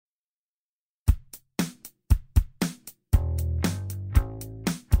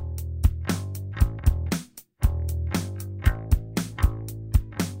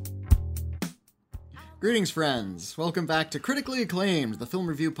Greetings, friends. Welcome back to Critically Acclaimed, the film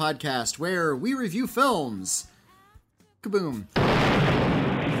review podcast where we review films. Kaboom.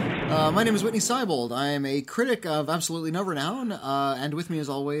 My name is Whitney Seibold. I am a critic of absolutely no renown, and with me, as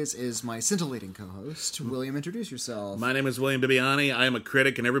always, is my scintillating co-host. William, introduce yourself. My name is William Bibbiani. I am a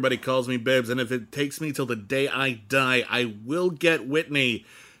critic, and everybody calls me Bibbs, and if it takes me till the day I die, I will get Whitney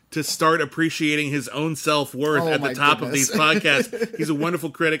to start appreciating his own self-worth at the top of these podcasts. He's a wonderful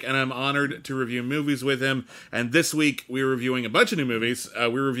critic, and I'm honored to review movies with him. And this week, we're reviewing a bunch of new movies.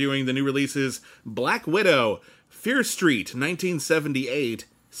 We're reviewing the new releases Black Widow, Fear Street, 1978,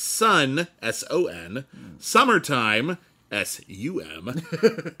 Sun, S-O-N, Summertime, S-U-M,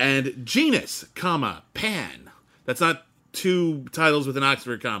 and Genus, Pan. That's not two titles with an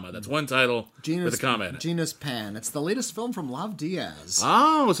Oxford comma. That's one title with a comma in it. Genus Pan. It's the latest film from Lav Diaz.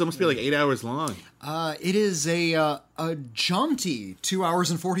 Oh, so it must be like 8 hours long. It is a jaunty 2 hours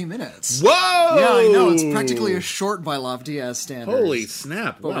and 40 minutes. Whoa! Yeah, I know. It's practically a short by Lav Diaz standards. Holy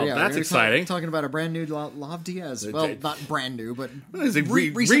snap. Well, yeah, that's exciting. Talking about a brand new Lav Diaz. Well, not brand new, but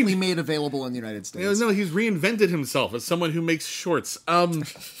recently made available in the United States. No, he's reinvented himself as someone who makes shorts.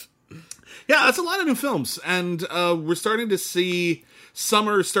 Yeah, that's a lot of new films, and we're starting to see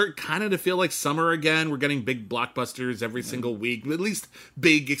summer start kind of to feel like summer again. We're getting big blockbusters every single week, at least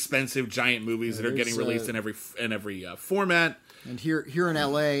big, expensive, giant movies that are getting released in every format. And here in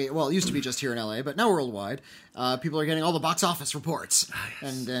LA, well, it used to be just here in LA, but now worldwide, people are getting all the box office reports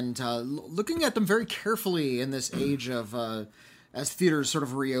and looking at them very carefully in this age of as theaters sort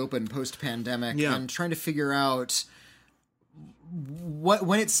of reopen post-pandemic and trying to figure out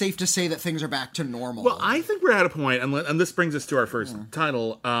when it's safe to say that things are back to normal. Well, I think we're at a point, and this brings us to our first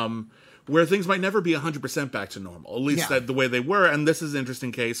title, where things might never be 100% back to normal, at least the way they were. And this is an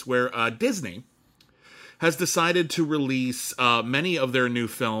interesting case where Disney has decided to release many of their new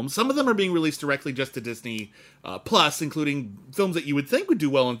films. Some of them are being released directly just to Disney Plus, including films that you would think would do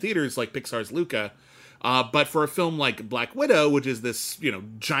well in theaters, like Pixar's Luca. But for a film like Black Widow, which is this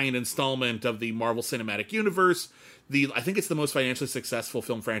giant installment of the Marvel Cinematic Universe, I think it's the most financially successful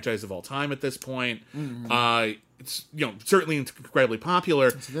film franchise of all time at this point. Mm-hmm. It's certainly incredibly popular.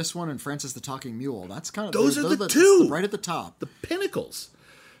 It's this one and Francis the Talking Mule. That's kind of those are the two right at the top, the pinnacles.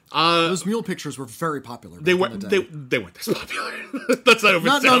 Those mule pictures were very popular. They weren't as popular. That's not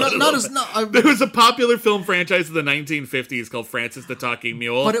overselling it. There was a popular film franchise in the 1950s called Francis the Talking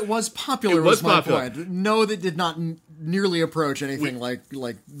Mule, but it was popular. It was my point. No, that did not nearly approach anything like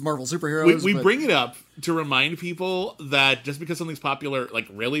Marvel superheroes. We bring it up to remind people that just because something's popular, like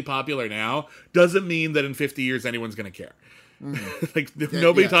really popular now, doesn't mean that in 50 years anyone's going to care. If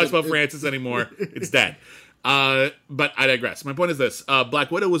nobody talks about Francis anymore, it's dead. But I digress. My point is this. Black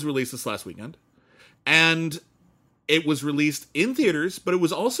Widow was released this last weekend, and it was released in theaters, but it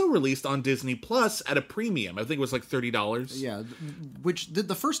was also released on Disney Plus at a premium. I think it was like $30. Yeah, which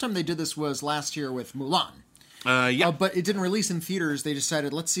the first time they did this was last year with Mulan. But it didn't release in theaters. They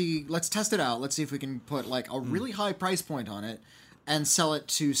decided, let's test it out. Let's see if we can put like a really high price point on it and sell it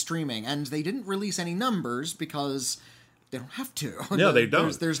to streaming. And they didn't release any numbers because they don't have to. No, they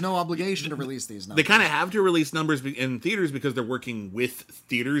don't. There's no obligation to release these numbers. They kind of have to release numbers in theaters because they're working with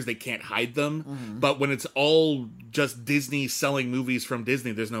theaters. They can't hide them. Mm-hmm. But when it's all just Disney selling movies from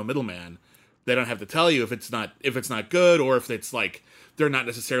Disney, there's no middleman. They don't have to tell you if it's not good or if it's like they're not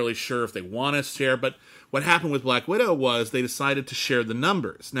necessarily sure if they want to share. But what happened with Black Widow was they decided to share the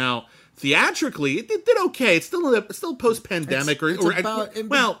numbers. Now, theatrically, it did okay. It's still post-pandemic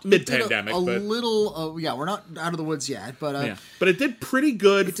mid-pandemic. We're not out of the woods yet, but but it did pretty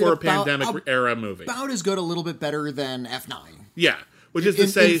good for a pandemic era movie. About as good, a little bit better than F9. Yeah. Which is to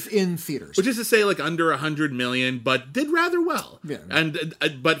say, in theaters. Which is to say, like under $100 million, but did rather well. Yeah. And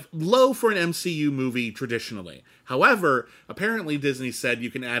but low for an MCU movie traditionally. However, apparently Disney said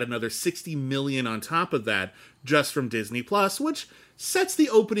you can add another $60 million on top of that just from Disney Plus, which sets the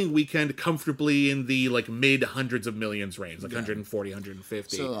opening weekend comfortably in the like mid hundreds of millions range, like 140,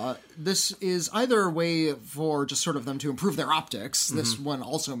 150. So this is either a way for just sort of them to improve their optics. Mm-hmm. This one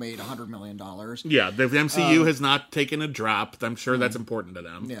also made $100 million. Yeah, the MCU has not taken a drop. I'm sure that's important to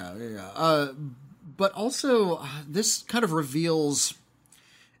them. Yeah. But also, this kind of reveals,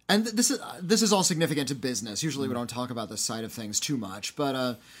 and this is all significant to business. Usually we don't talk about this side of things too much,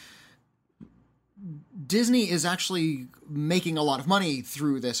 but Disney is actually making a lot of money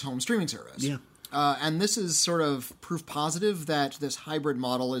through this home streaming service. Yeah. And this is sort of proof positive that this hybrid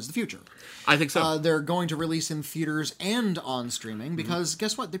model is the future. I think so. They're going to release in theaters and on streaming because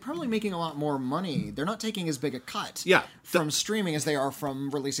guess what? They're probably making a lot more money. They're not taking as big a cut from streaming as they are from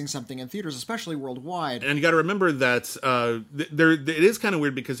releasing something in theaters, especially worldwide. And you got to remember that it is kind of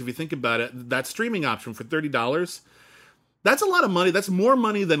weird because if you think about it, that streaming option for $30, that's a lot of money. That's more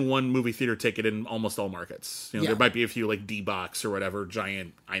money than one movie theater ticket in almost all markets. There might be a few like D-Box or whatever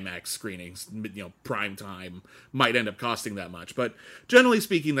giant IMAX screenings. Prime time might end up costing that much, but generally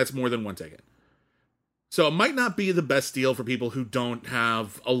speaking, that's more than one ticket. So it might not be the best deal for people who don't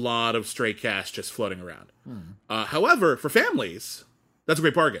have a lot of stray cash just floating around. However, for families, that's a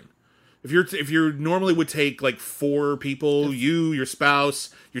great bargain. If you normally would take like 4 people, you, your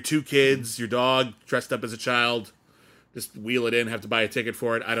spouse, your 2 kids, your dog dressed up as a child. Just wheel it in, have to buy a ticket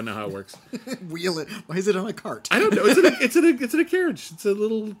for it. I don't know how it works. Wheel it? Why is it on a cart? I don't know. It's in a carriage. It's a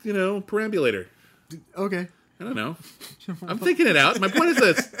little, perambulator. Okay. I don't know. I'm thinking it out. My point is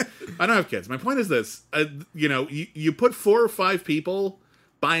this. I don't have kids. My point is this. You put 4 or 5 people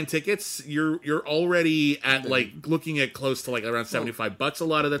buying tickets, you're already at like looking at close to like around $75 a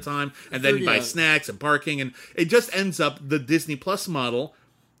lot of the time. And then you buy snacks and parking. And it just ends up the Disney Plus model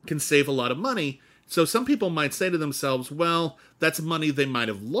can save a lot of money. So some people might say to themselves, well, that's money they might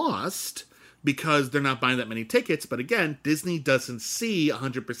have lost because they're not buying that many tickets. But again, Disney doesn't see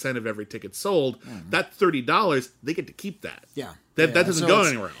 100% of every ticket sold. That $30, they get to keep that. Yeah. That doesn't go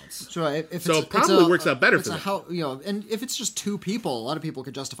anywhere else. So it probably works out better for them. And if it's just 2 people, a lot of people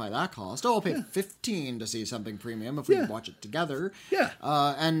could justify that cost. Oh, I'll pay $15 to see something premium if we watch it together. Yeah.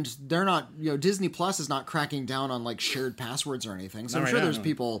 And they're not, Disney Plus is not cracking down on like shared passwords or anything. So I'm sure there's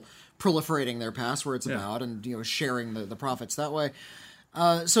people proliferating their passwords about and sharing the profits that way.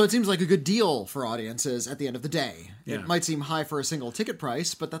 So it seems like a good deal for audiences at the end of the day. Yeah. It might seem high for a single ticket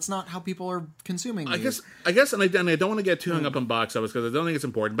price, but that's not how people are consuming these. I guess, and I don't want to get too hung up on box office because I don't think it's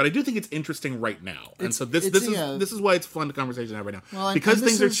important, but I do think it's interesting right now. And so this is why it's fun conversation to have right now. Well, because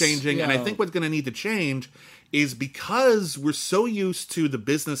things are changing, and I think what's going to need to change is because we're so used to the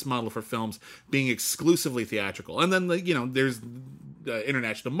business model for films being exclusively theatrical. And then, there's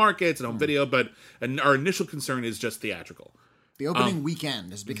international markets and home video, but our initial concern is just theatrical. The opening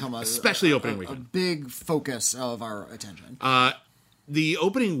weekend has become a big focus of our attention. The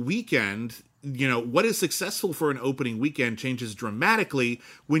opening weekend, what is successful for an opening weekend changes dramatically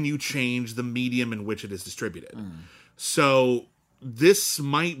when you change the medium in which it is distributed. So this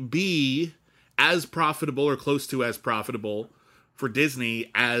might be as profitable or close to as profitable for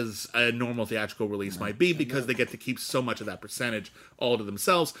Disney as a normal theatrical release might be because they get to keep so much of that percentage all to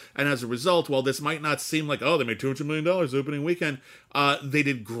themselves. And as a result, while this might not seem like, they made $200 million opening weekend, they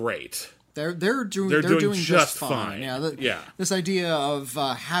did great. They're doing just fine. Yeah. This idea of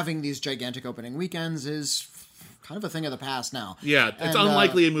having these gigantic opening weekends is kind of a thing of the past now. Yeah, it's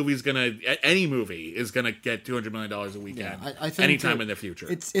unlikely any movie is gonna get $200 million a weekend I think anytime in the future.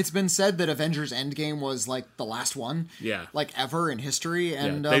 It's been said that Avengers Endgame was like the last one, like ever in history,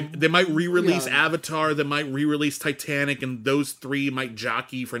 and they might re-release Avatar, they might re-release Titanic, and those 3 might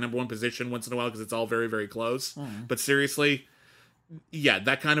jockey for #1 position once in a while because it's all very, very close. But seriously,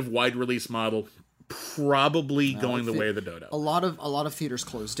 that kind of wide release model probably going the way of the dodo. A lot of theaters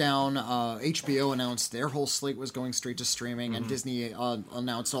closed down. HBO announced their whole slate was going straight to streaming, and Disney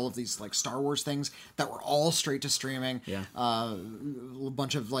announced all of these like Star Wars things that were all straight to streaming. A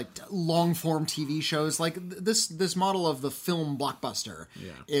bunch of like long form TV shows. Like this model of the film blockbuster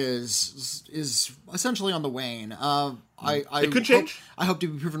is essentially on the wane. It could change. I hope to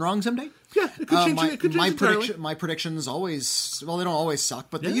be proven wrong someday. Yeah, it could change. My predictions always, they don't always suck,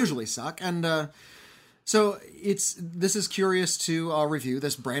 but they usually suck. And so this is curious to review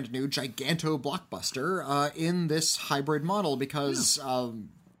this brand new giganto blockbuster in this hybrid model because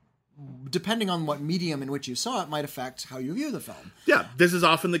depending on what medium in which you saw it might affect how you view the film. Yeah, this is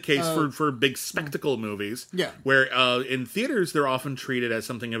often the case for big spectacle movies. Yeah, where in theaters they're often treated as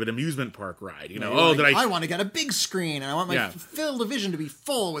something of an amusement park ride. I want to get a big screen and I want my field of vision to be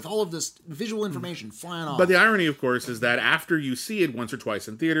full with all of this visual information flying off. But the irony, of course, is that after you see it once or twice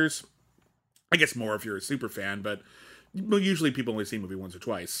in theaters, I guess more if you're a super fan, but usually people only see a movie once or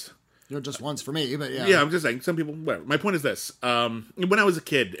twice. Just once for me, but yeah. Yeah, I'm just saying, some people, whatever. My point is this. When I was a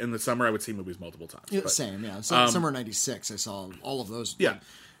kid in the summer, I would see movies multiple times. Yeah, same, yeah. So, summer 96, I saw all of those. Yeah.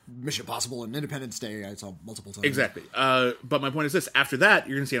 Mission Impossible and Independence Day, I saw multiple times. Exactly. But my point is this. After that,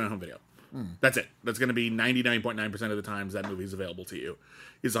 you're going to see it on home video. That's it. That's going to be 99.9% of the times that movie is available to you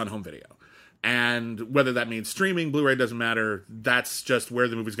is on home video. And whether that means streaming, Blu-ray, doesn't matter. That's just where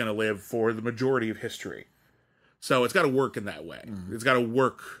the movie's going to live for the majority of history. So it's got to work in that way. It's got to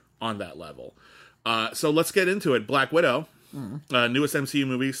work on that level. So let's get into it. Black Widow, newest MCU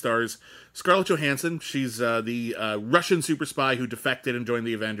movie, stars Scarlett Johansson. She's the Russian super spy who defected and joined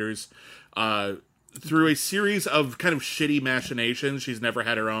the Avengers. Through a series of kind of shitty machinations, she's never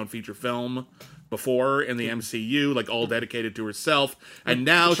had her own feature film before in the MCU, like all dedicated to herself, and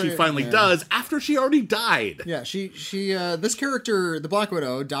now she finally does after she already died. Yeah, she this character, the Black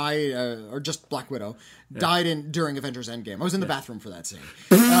Widow, died, or just Black Widow, died during Avengers Endgame. I was in the bathroom for that scene.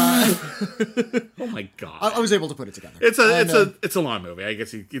 Oh my god! I was able to put it together. It's a long movie. I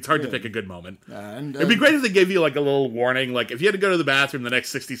guess it's hard to pick a good moment. It'd be great if they gave you like a little warning, like if you had to go to the bathroom, the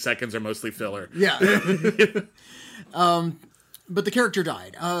next 60 seconds are mostly filler. Yeah. But the character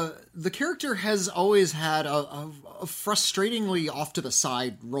died. The character has always had a frustratingly off to the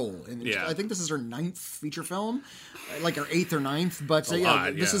side role. I think this is her 9th feature film, like her 8th or 9th. But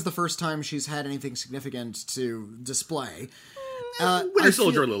this is the first time she's had anything significant to display. Winter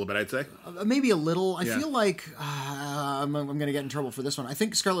Soldier a little bit, I'd say. Maybe a little. I feel like I'm going to get in trouble for this one. I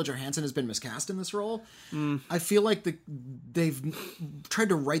think Scarlett Johansson has been miscast in this role. I feel like they've tried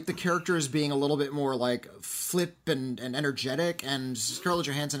to write the character as being a little bit more like flip and energetic, and Scarlett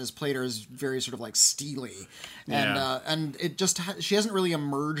Johansson has played her as very sort of like steely, and it just she hasn't really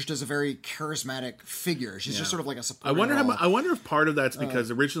emerged as a very charismatic figure. She's just sort of like a support. I wonder if part of that's because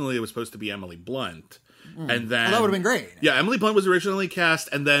originally it was supposed to be Emily Blunt. And then that would have been great. Yeah, Emily Blunt was originally cast,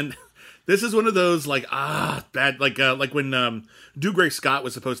 and then this is one of those bad like when Dougray Scott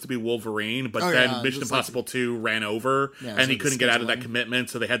was supposed to be Wolverine, but then Mission Impossible 2 ran over, and he couldn't get out of that commitment,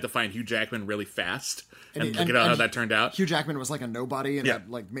 so they had to find Hugh Jackman really fast. And look at how that turned out. Hugh Jackman was like a nobody, and that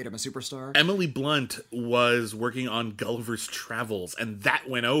like made him a superstar. Emily Blunt was working on Gulliver's Travels, and that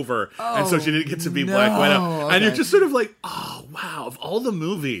went over, and so she didn't get to be Black Widow. Okay. And you're just sort of like, oh wow, of all the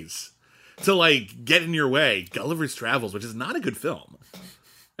movies to like get in your way, Gulliver's Travels, which is not a good film.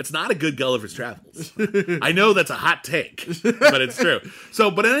 It's not a good Gulliver's Travels. I know that's a hot take, but it's true. So,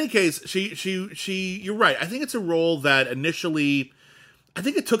 but in any case, she you're right. I think it's a role that initially, I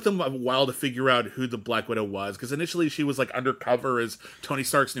think it took them a while to figure out who the Black Widow was, because initially she was like undercover as Tony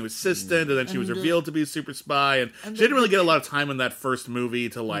Stark's new assistant, and then she was revealed to be a super spy, and she didn't really get a lot of time in that first movie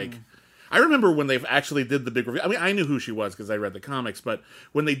to like. I remember when they actually did the big reveal. I mean, I knew who she was because I read the comics, but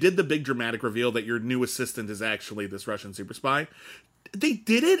when they did the big dramatic reveal that your new assistant is actually this Russian super spy, they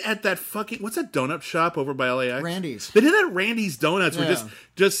did it at that fucking, what's that donut shop over by LAX? Randy's. They did it at Randy's Donuts. Where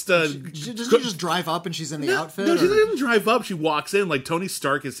does she just drive up and she's in the outfit? No, she didn't drive up. She walks in like Tony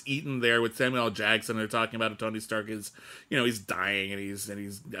Stark is eating there with Samuel L. Jackson. They're talking about how Tony Stark is, he's dying and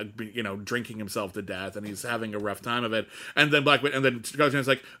he's drinking himself to death and he's having a rough time of it. And then Scarlett Johansson's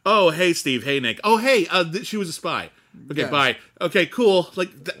like, oh hey Steve, hey Nick, oh hey, she was a spy. Okay, bye. Okay, cool. Like,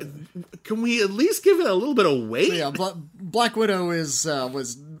 can we at least give it a little bit of weight? So yeah, Black Widow was,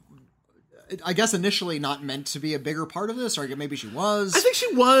 I guess, initially not meant to be a bigger part of this, or maybe she was. I think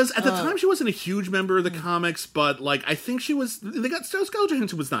she was. At the time, she wasn't a huge member of the comics, but, like, I think she was. Scarlett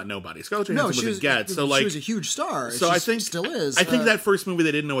Johansson was not nobody. Scarlett Johansson was a get. So, like, she was a huge star. So she I think still is. I think that first movie,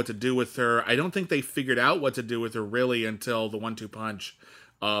 they didn't know what to do with her. I don't think they figured out what to do with her, really, until the 1-2 punch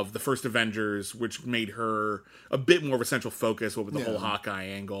of the first Avengers, which made her a bit more of a central focus with the whole Hawkeye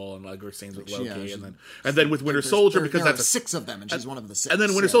angle and like her scenes with Loki, and then with Winter Soldier, because that's 6 of them, and she's one of the 6. And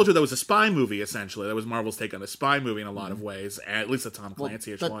then Winter Soldier, that was a spy movie essentially. That was Marvel's take on a spy movie in a lot of ways, at least the Tom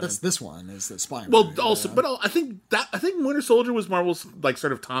Clancy-ish one. This one is the spy movie. Well, also, but I think Winter Soldier was Marvel's like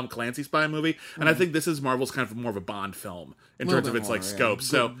sort of Tom Clancy spy movie, and I think this is Marvel's kind of more of a Bond film in terms of its like scope.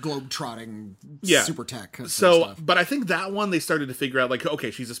 So globe-trotting, super tech. So, but I think that one they started to figure out like,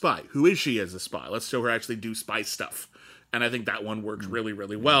 okay, she's a spy. Who is she as a spy? Let's show her actually do spy stuff. And I think that one worked really,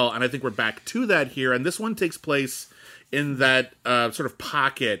 really well. And I think we're back to that here. And this one takes place in that sort of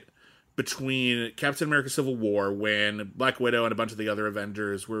pocket between Captain America Civil War, when Black Widow and a bunch of the other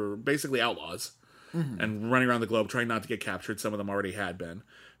Avengers were basically outlaws and running around the globe trying not to get captured. Some of them already had been.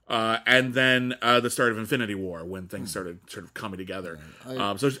 And then the start of Infinity War, when things started sort of coming together.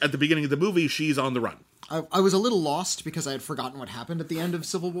 So at the beginning of the movie, she's on the run. I was a little lost because I had forgotten what happened at the end of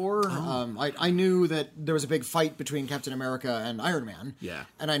Civil War. I knew that there was a big fight between Captain America and Iron Man. Yeah.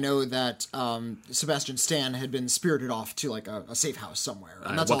 And I know that Sebastian Stan had been spirited off to like a safe house somewhere.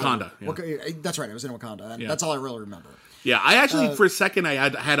 And that's Wakanda. That's right, it was in Wakanda. And that's all I really remember. Yeah, I actually, for a second, I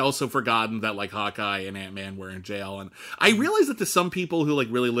had also forgotten that, like, Hawkeye and Ant-Man were in jail. And I realized that to some people who, like,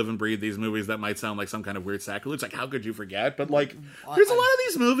 really live and breathe these movies, that might sound like some kind of weird sacrilege. Like, how could you forget? But, like, there's a lot of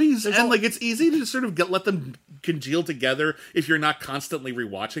these movies, and, like, it's easy to sort of let them congeal together if you're not constantly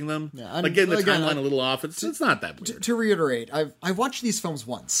rewatching them. Yeah, like, getting the timeline a little off, it's not that weird. To reiterate, I've watched these films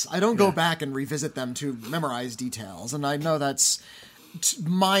once. I don't go back and revisit them to memorize details, and I know that's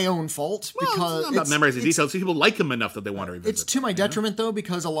my own fault because it's not memorizing details. People like him enough that they want to revisit. It's to my detriment, though,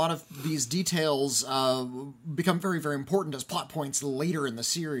 because a lot of these details become very, very important as plot points later in the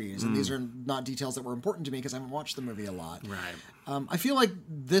series, and these are not details that were important to me because I haven't watched the movie a lot. Right. I feel like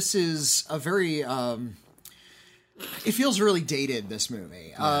this is a very. It feels really dated, this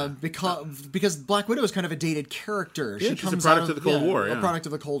movie, because Black Widow is kind of a dated character. Yeah, she's a product of the Cold War. A product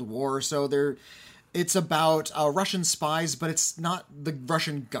of the Cold War. So it's about Russian spies, but it's not the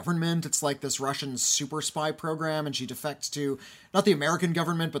Russian government. It's like this Russian super spy program, and she defects to not the American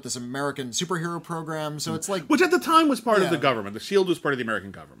government, but this American superhero program. So it's like, which at the time was part of the government. The Shield was part of the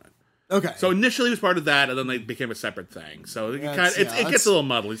American government. Okay. So initially it was part of that, and then they became a separate thing. So it gets a little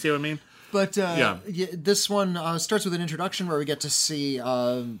muddled. You see what I mean? But this one starts with an introduction where we get to see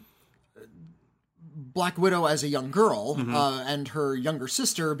Black Widow as a young girl and her younger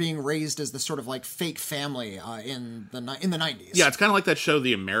sister being raised as this sort of like fake family in the 90s. Yeah, it's kind of like that show,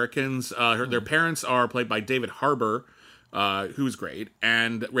 The Americans. Their parents are played by David Harbour, who's great,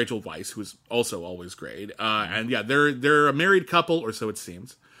 and Rachel Weisz, who's also always great. And yeah, they're a married couple, or so it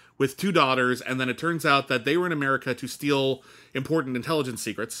seems, with 2 daughters. And then it turns out that they were in America to steal important intelligence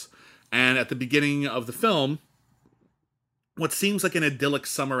secrets. And at the beginning of the film, what seems like an idyllic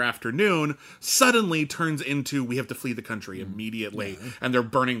summer afternoon suddenly turns into we have to flee the country immediately. Yeah. And they're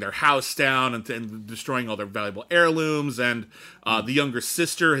burning their house down and destroying all their valuable heirlooms. And the younger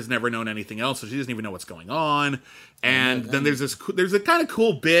sister has never known anything else, so she doesn't even know what's going on. And then there's a kind of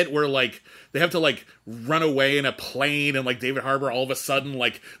cool bit where like they have to like run away in a plane, and like David Harbour all of a sudden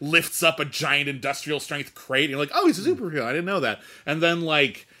like lifts up a giant industrial strength crate. And you're like, oh, he's a superhero. I didn't know that. And then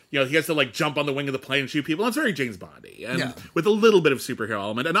like, you know, he has to like jump on the wing of the plane and shoot people. It's very James Bondy, and with a little bit of superhero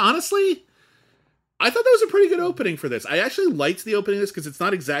element. And honestly, I thought that was a pretty good opening for this. I actually liked the opening of this because it's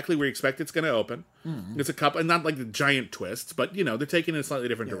not exactly where you expect it's going to open. It's a couple, and not like the giant twists, but you know, they're taking it in a slightly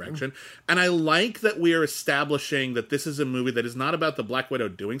different direction. And I like that we are establishing that this is a movie that is not about the Black Widow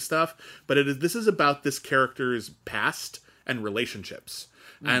doing stuff, but this is about this character's past and relationships.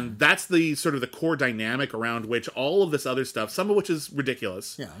 And that's the sort of the core dynamic around which all of this other stuff, some of which is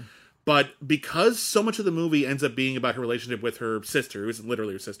ridiculous. Yeah. But because so much of the movie ends up being about her relationship with her sister, who isn't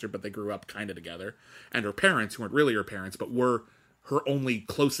literally her sister, but they grew up kind of together, and her parents, who weren't really her parents, but were her only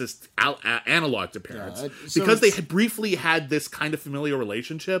closest analog to parents, because they had briefly had this kind of familial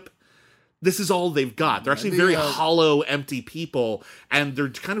relationship, this is all they've got. They're actually very hollow, empty people, and they're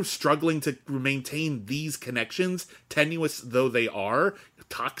kind of struggling to maintain these connections, tenuous though they are,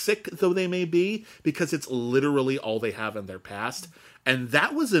 toxic though they may be, because it's literally all they have in their past. And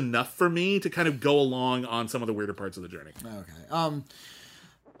that was enough for me to kind of go along on some of the weirder parts of the journey. Okay.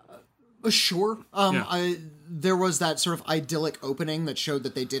 Sure. There was that sort of idyllic opening that showed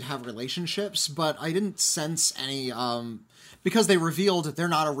that they did have relationships, but I didn't sense any, because they revealed that they're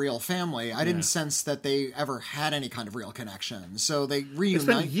not a real family, I didn't sense that they ever had any kind of real connection. So they reunite.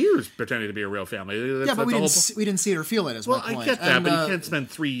 They spent years pretending to be a real family. But we didn't see it or feel it, is my point. Well, I get that, but you can't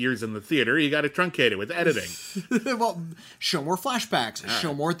spend 3 years in the theater. You got to truncate it with editing. Well, show more flashbacks.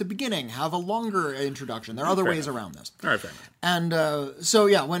 Show more at the beginning. Have a longer introduction. There are other ways around this. All right, fair enough. And so,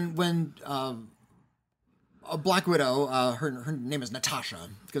 yeah, when Black Widow, her name is Natasha,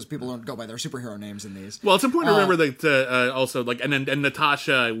 because people don't go by their superhero names in these. Well, it's important to remember that also, like, and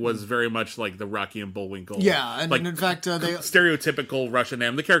Natasha was very much like the Rocky and Bullwinkle. Yeah, and, like, and in fact, they stereotypical Russian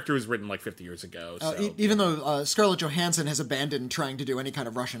name. The character was written like 50 years ago. So, even though Scarlett Johansson has abandoned trying to do any kind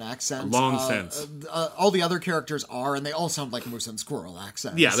of Russian accent, long since. All the other characters are, and they all sound like Moose and Squirrel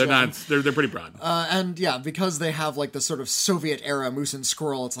accents. Yeah, they're not. They're pretty broad. And yeah, because they have like the sort of Soviet era Moose and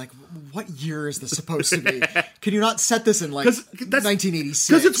Squirrel, it's like, what year is this supposed to be? Can you not set this in like 1986?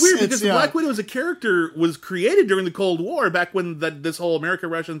 Because it's weird, because Black Widow as a character was created during the Cold War, back when this whole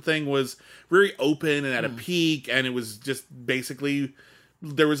America-Russian thing was very open and at a peak, and it was just basically,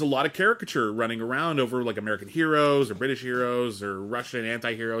 there was a lot of caricature running around over like American heroes or British heroes or Russian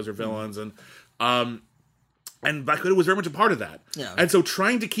anti-heroes or villains, and Black Widow was very much a part of that. Yeah. And so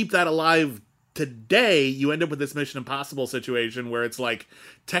trying to keep that alive today, you end up with this Mission Impossible situation where it's like,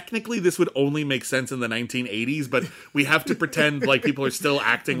 technically this would only make sense in the 1980s, but we have to pretend like people are still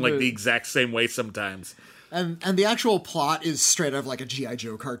acting like the exact same way sometimes. And the actual plot is straight out of like a G.I.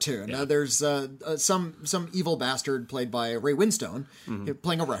 Joe cartoon. Yeah. There's some evil bastard played by Ray Winstone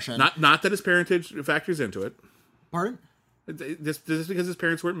playing a Russian. Not that his parentage factors into it. Pardon? Just because his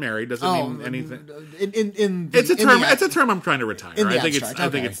parents weren't married doesn't mean anything. It's a term I'm trying to retire. I think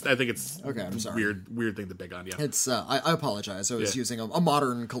it's okay. I'm sorry. Weird thing to big on. Yeah, it's. I apologize. I was using a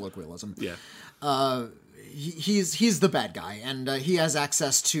modern colloquialism. Yeah. he's the bad guy, and he has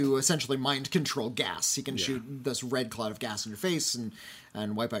access to essentially mind control gas. He can shoot this red cloud of gas in your face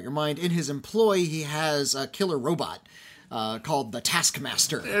and wipe out your mind. In his employ, he has a killer robot called the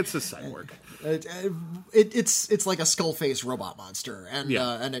Taskmaster. It's a cyborg. It's like a skull face robot monster, and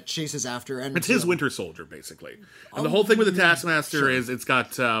it chases after. And it's his Winter Soldier, basically. And the whole thing with the Taskmaster is it's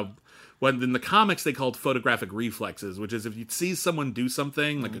got what in the comics they called photographic reflexes, which is if you see someone do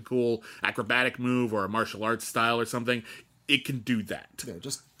something like a cool acrobatic move or a martial arts style or something, it can do that. Yeah,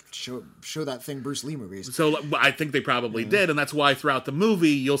 just show that thing Bruce Lee movies. So I think they probably did, and that's why throughout the movie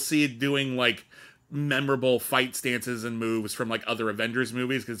you'll see it doing like memorable fight stances and moves from like other Avengers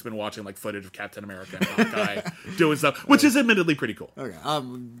movies, because it's been watching like footage of Captain America and Hawkeye doing stuff, which is admittedly pretty cool. Okay.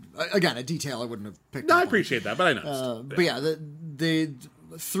 Again, a detail I wouldn't have picked up I appreciate that, but I know. But yeah, the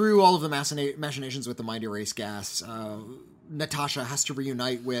through all of the machinations with the mind erase gas, Natasha has to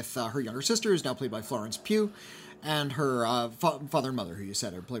reunite with her younger sister, who's now played by Florence Pugh, and her father and mother, who you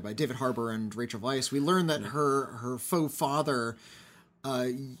said are played by David Harbour and Rachel Weisz. We learn that her faux father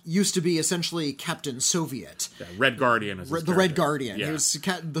used to be essentially Captain Soviet. Yeah, Red Guardian is the Red Guardian. Yeah. He was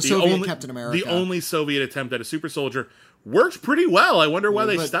the Soviet Captain America. The only Soviet attempt at a super soldier. Worked pretty well. I wonder why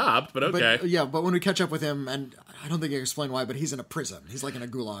they stopped, but okay. But when we catch up with him, and I don't think I can explain why, but he's in a prison. He's like in a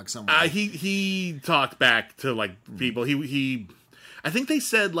gulag somewhere. He talked back to like people. He I think they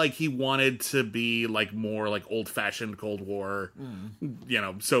said like he wanted to be like more like old fashioned Cold War,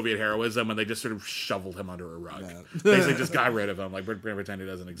 Soviet heroism, and they just sort of shoveled him under a rug. Yeah. Basically, just got rid of him, like pretend he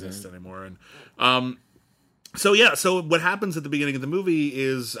doesn't exist anymore. And so what happens at the beginning of the movie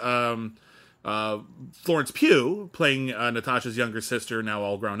is Florence Pugh, playing Natasha's younger sister, now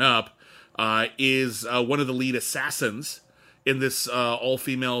all grown up, is one of the lead assassins in this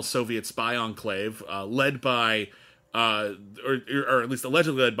all-female Soviet spy enclave, led by, or at least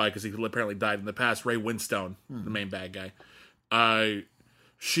allegedly led by, because he apparently died in the past, Ray Winstone, the main bad guy.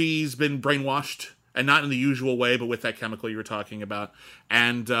 She's been brainwashed, and not in the usual way, but with that chemical you were talking about.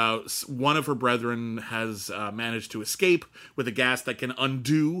 And one of her brethren has managed to escape with a gas that can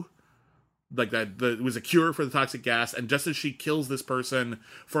undo like that. It was a cure for the toxic gas, and just as she kills this person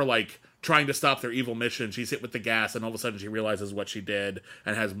for like trying to stop their evil mission, she's hit with the gas, and all of a sudden she realizes what she did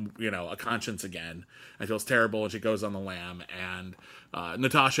and has a conscience again and feels terrible, and she goes on the lam. And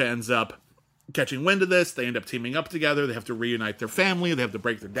Natasha ends up catching wind of this. They end up teaming up together. They have to reunite their family. They have to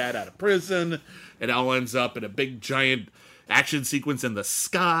break their dad out of prison. It all ends up in a big giant action sequence in the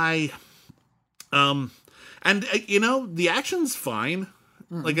sky. And the action's fine.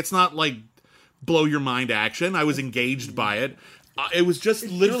 Like, it's not like blow your mind action. I was engaged by it. It was just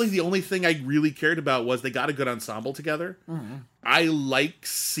literally the only thing I really cared about was they got a good ensemble together. I like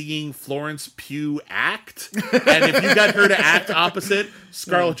seeing Florence Pugh act. And if you got her to act opposite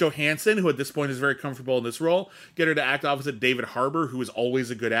Scarlett Johansson, who at this point is very comfortable in this role, get her to act opposite David Harbour, who is always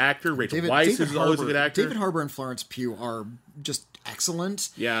a good actor, Rachel Weisz, who's always a good actor. David Harbour and Florence Pugh are just excellent.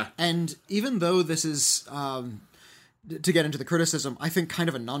 Yeah. And even though this is... to get into the criticism, I think kind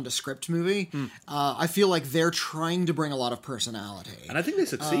of a nondescript movie. I feel like they're trying to bring a lot of personality. And I think they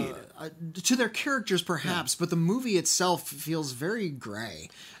succeed. To their characters, perhaps, but the movie itself feels very gray.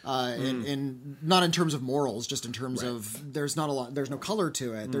 In not in terms of morals, just in terms of there's no color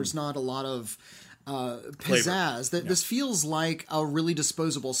to it. There's not a lot of pizzazz. This feels like a really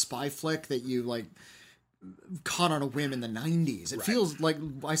disposable spy flick that you like caught on a whim in the 90s. It feels like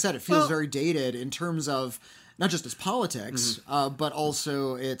I said, it feels very dated in terms of not just its politics, but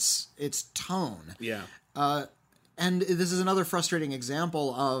also its tone. Yeah. And this is another frustrating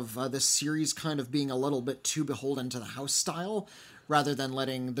example of this series kind of being a little bit too beholden to the house style rather than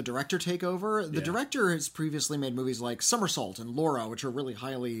letting the director take over. The director has previously made movies like Somersault and Laura, which are really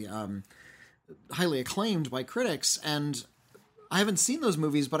highly acclaimed by critics. And I haven't seen those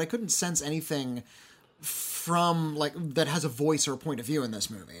movies, but I couldn't sense anything from like that has a voice or a point of view in this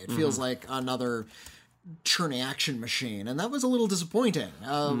movie. It feels like another churning action machine, and that was a little disappointing.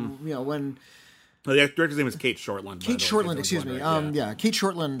 When the director's name is Kate Shortland. Kate Shortland, excuse me. Kate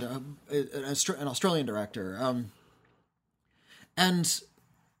Shortland, an Australian director. And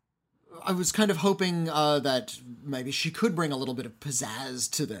I was kind of hoping that maybe she could bring a little bit of pizzazz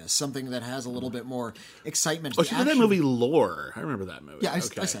to this, something that has a little bit more excitement. Oh, she did that movie Lore. I remember that movie. Yeah, I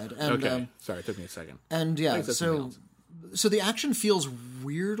said. And, okay, sorry, it took me a second. And yeah, so the action feels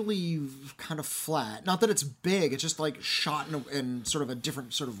weirdly kind of flat. Not that it's big, it's just like shot in sort of a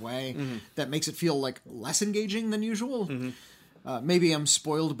different sort of way that makes it feel like less engaging than usual. Maybe I'm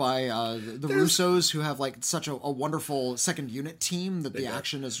spoiled by the Russos, who have like such a wonderful second unit team that the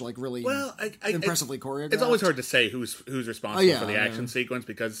action is like really impressively choreographed. It's always hard to say who's responsible for the action sequence,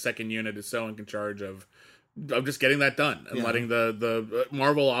 because second unit is so in charge of of just getting that done and letting the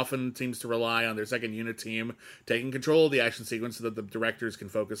Marvel often seems to rely on their second unit team taking control of the action sequence so that the directors can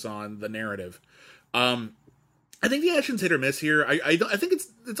focus on the narrative. I think the action's hit or miss here. I think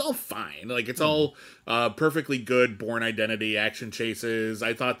it's all fine. Like, it's all perfectly good Bourne Identity action chases.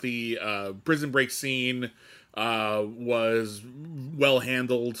 I thought the prison break scene was well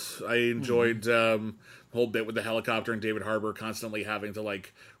handled. I enjoyed the whole bit with the helicopter and David Harbour constantly having to,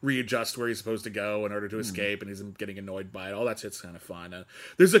 like, readjust where he's supposed to go in order to escape, and he's getting annoyed by it. All that shit's kind of fun.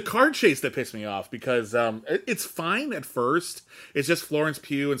 There's a car chase that pissed me off because it's fine at first. It's just Florence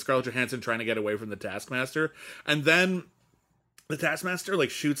Pugh and Scarlett Johansson trying to get away from the Taskmaster, and then the Taskmaster, like,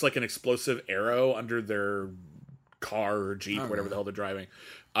 shoots, like, an explosive arrow under their car or Jeep, whatever the hell they're driving.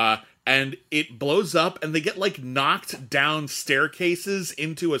 And it blows up, and they get, like, knocked down staircases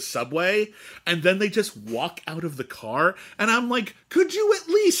into a subway, and then they just walk out of the car, and I'm like, could you at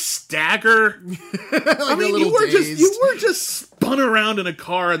least stagger? Like, I mean, you were just spun around in a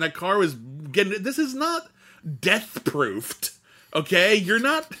car, and that car was getting... This is not death-proofed, okay? You're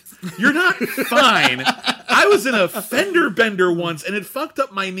not fine. I was in a fender bender once, and it fucked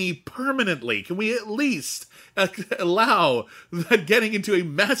up my knee permanently. Can we at least allow that getting into a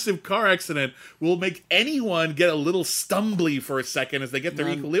massive car accident will make anyone get a little stumbly for a second as they get their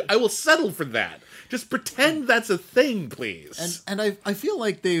equilibrium? I will settle for that. Just pretend that's a thing, please. And I feel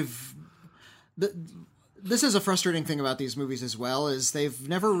like they've... This is a frustrating thing about these movies as well, is they've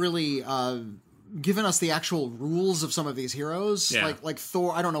never really... given us the actual rules of some of these heroes. Yeah. Like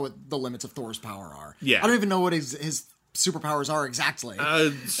Thor, I don't know what the limits of Thor's power are. Yeah. I don't even know what his superpowers are exactly.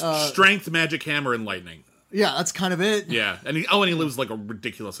 Strength, magic hammer, and lightning. Yeah, that's kind of it. Yeah, and he lives like a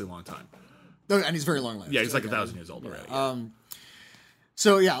ridiculously long time. Oh, and he's very long-lived. Yeah, he's like 1,000 years old already.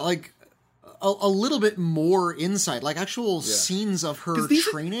 So yeah, like a little bit more insight, like actual scenes of her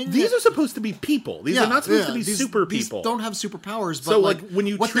training. These are supposed to be people. These are not supposed to be super people. These don't have superpowers, but so like when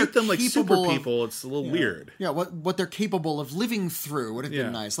you treat them like super people, it's a little weird. Yeah, what they're capable of living through would have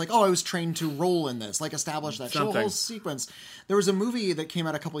been nice. Like, I was trained to roll in this. Like, establish that. Show a whole sequence. There was a movie that came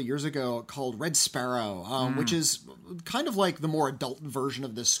out a couple of years ago called Red Sparrow, which is kind of like the more adult version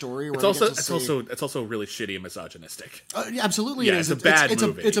of this story. Where it's also really shitty and misogynistic. Yeah, absolutely, it is. It's a bad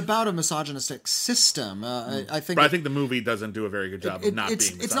movie. It's about a misogynistic system. I think the movie doesn't do a very good job of not being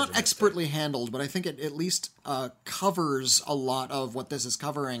misogynistic. It's not expertly handled, but I think it at least covers a lot of what this is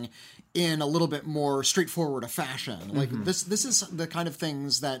covering in a little bit more straightforward a fashion. Like, this is the kind of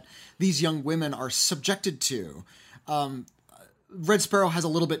things that these young women are subjected to. Red Sparrow has a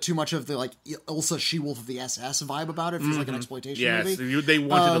little bit too much of the, like, Ilsa She-Wolf of the SS vibe about it. It feels like an exploitation movie. Yes, they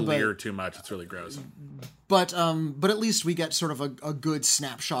wanted to leer too much. It's really gross. But at least we get sort of a good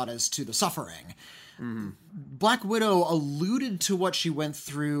snapshot as to the suffering. Black Widow alluded to what she went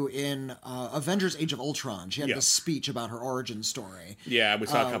through in Avengers Age of Ultron. She had this speech about her origin story. Yeah, we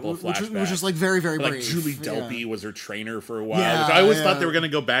saw a couple of flashbacks. Which was like very, very brief. Like Julie Delpy was her trainer for a while. Yeah, which I always thought they were going to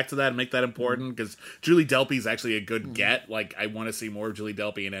go back to that and make that important, because Julie Delpy is actually a good get. Like, I want to see more of Julie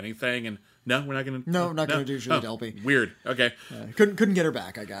Delpy in anything, and no, we're not going to... No, not going to do Julie Delpy. Weird. Okay. Couldn't get her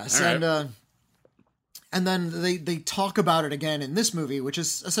back, I guess. Right. And then they talk about it again in this movie, which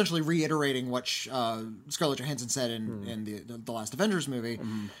is essentially reiterating what Scarlett Johansson said in the last Avengers movie.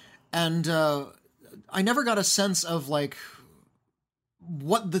 And I never got a sense of, like,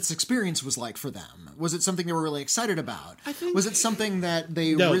 what this experience was like for them. Was it something they were really excited about? Was it something that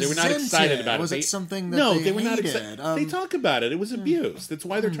they resented? They were not excited about it. Was it something that they were hated? Not excited. They talk about it. It was abuse. That's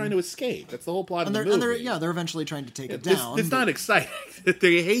why they're trying to escape. That's the whole plot of the movie. They're eventually trying to take it down. It's not exciting.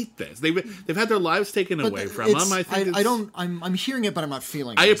 They hate this. They've had their lives taken away from them. I'm hearing it, but I'm not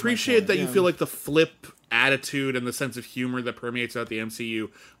feeling it. I appreciate that you feel like the flip attitude and the sense of humor that permeates throughout the MCU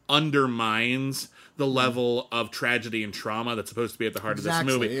undermines the level of tragedy and trauma that's supposed to be at the heart of this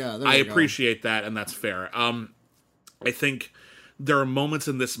movie. Yeah, I appreciate that, and that's fair. I think there are moments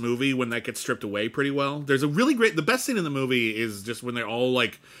in this movie when that gets stripped away pretty well. There's a really great... The best scene in the movie is just when they're all,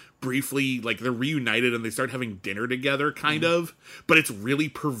 like, briefly, like, they're reunited and they start having dinner together, kind of. But it's really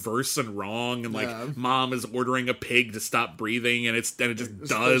perverse and wrong, and, like, Mom is ordering a pig to stop breathing, and it just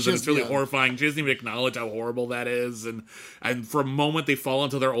does, and it's really horrifying. She doesn't even acknowledge how horrible that is, and for a moment they fall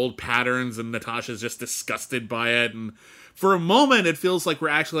into their old patterns, and Natasha's just disgusted by it, and for a moment it feels like we're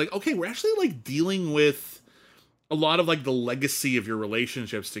actually dealing with a lot of, like, the legacy of your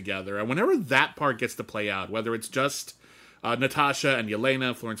relationships together. And whenever that part gets to play out, whether it's just Natasha and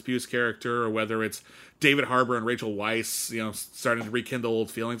Yelena, Florence Pugh's character, or whether it's David Harbour and Rachel Weisz, starting to rekindle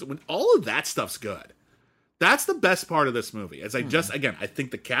old feelings, when all of that stuff's good. That's the best part of this movie. As I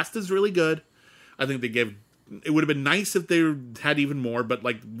think the cast is really good. I think it would have been nice if they had even more, but,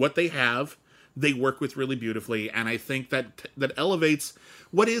 like, what they have, they work with really beautifully, and I think that elevates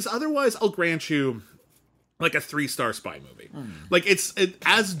what is otherwise, I'll grant you, like a 3-star spy movie. Like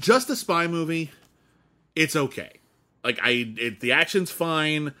as just a spy movie, it's okay. Like the action's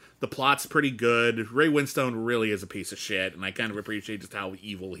fine, the plot's pretty good. Ray Winstone really is a piece of shit, and I kind of appreciate just how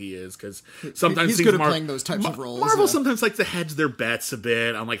evil he is, because sometimes he's good at playing those types of roles. Marvel sometimes likes to hedge their bets a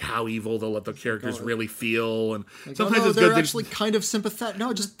bit on like how evil they'll let the characters really feel, and like, sometimes it's they're good. Actually, kind of sympathetic.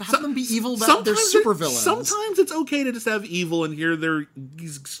 No, just have them be evil. They're super villains. Sometimes it's okay to just have evil, and here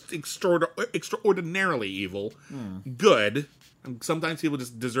he's extraordinarily evil, good. And sometimes people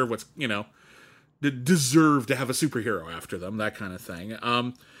just deserve deserve to have a superhero after them, that kind of thing.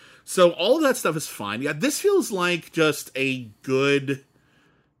 So all of that stuff is fine. Yeah, this feels like just a good...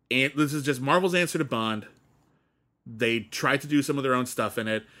 This is just Marvel's answer to Bond. They tried to do some of their own stuff in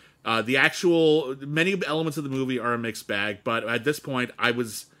it. Many elements of the movie are a mixed bag, but at this point, I'm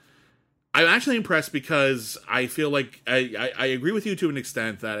actually impressed, because I feel like I agree with you to an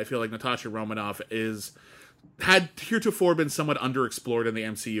extent that I feel like Natasha Romanoff had heretofore been somewhat underexplored in the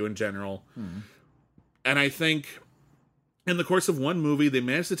MCU in general. And I think in the course of one movie, they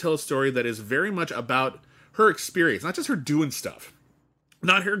managed to tell a story that is very much about her experience, not just her doing stuff,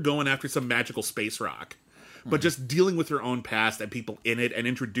 not her going after some magical space rock, but just dealing with her own past and people in it, and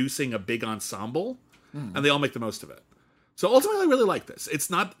introducing a big ensemble, and they all make the most of it. So ultimately, I really like this.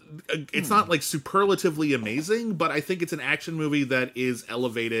 It's not like superlatively amazing, but I think it's an action movie that is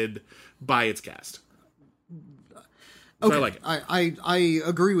elevated by its cast. So okay, I like it. I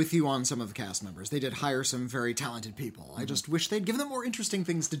agree with you on some of the cast members. They did hire some very talented people. I just wish they'd given them more interesting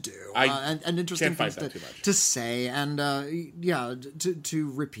things to do, and interesting things to say. And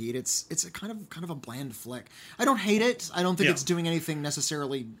to repeat, it's a kind of a bland flick. I don't hate it. I don't think it's doing anything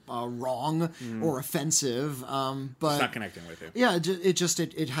necessarily wrong or offensive. But it's not connecting with you. Yeah,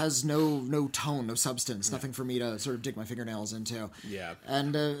 it has no tone, no substance, nothing for me to sort of dig my fingernails into. Yeah,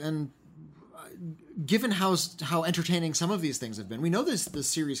 and given how entertaining some of these things have been, we know this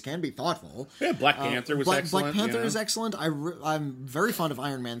series can be thoughtful. Yeah, Black Panther was excellent. Black Panther is excellent. I'm very fond of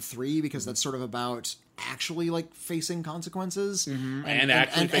Iron Man 3, because that's sort of about actually like facing consequences and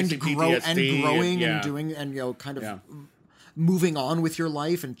actually facing PTSD and growing and doing and kind of moving on with your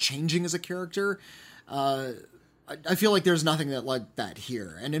life and changing as a character. I feel like there's nothing like that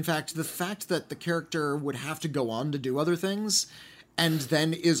here, and in fact, the fact that the character would have to go on to do other things and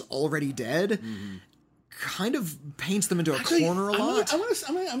then is already dead, kind of paints them into a corner a lot.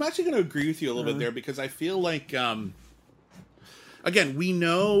 I'm actually going to agree with you a little bit there, because I feel like, again, we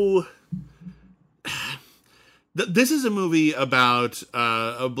know this is a movie about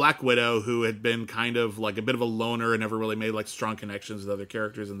a Black Widow who had been kind of like a bit of a loner and never really made like strong connections with other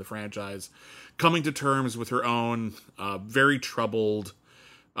characters in the franchise, coming to terms with her own very troubled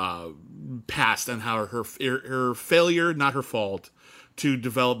past, and how her failure, not her fault, to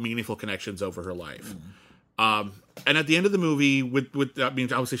develop meaningful connections over her life. And at the end of the movie,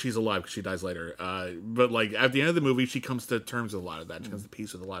 obviously she's alive because she dies later. But like at the end of the movie, she comes to terms with a lot of that. She comes to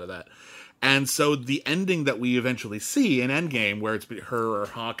peace with a lot of that. And so the ending that we eventually see in Endgame, where it's her or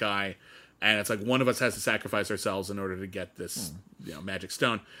Hawkeye, and it's like one of us has to sacrifice ourselves in order to get this, magic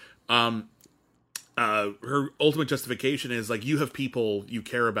stone. Her ultimate justification is like, you have people you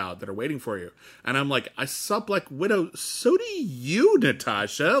care about that are waiting for you. And I'm like, I saw Black Widow. So do you,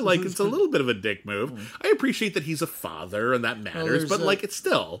 Natasha. Like, it's a little bit of a dick move. I appreciate that he's a father and that matters, but like, it's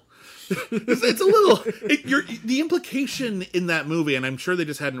still, it's a little, the implication in that movie, and I'm sure they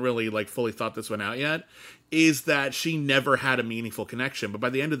just hadn't really like fully thought this one out yet, is that she never had a meaningful connection. But by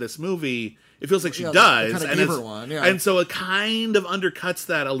the end of this movie, it feels like she does, and so it kind of undercuts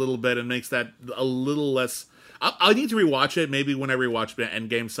that a little bit and makes that a little less. I need to rewatch it. Maybe when I rewatch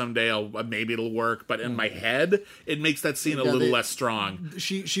Endgame someday, maybe it'll work. But in my head, it makes that scene a little less strong.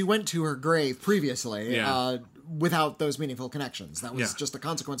 She went to her grave previously. Without those meaningful connections. That was just a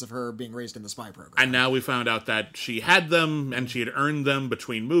consequence of her being raised in the spy program. And now we found out that she had them, and she had earned them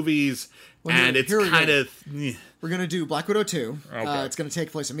between movies, and it's kind of... We're going to do Black Widow 2. Okay. It's going to take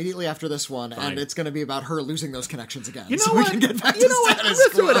place immediately after this one, and it's going to be about her losing those connections again. You know what? We can get back to status quo. I'm going to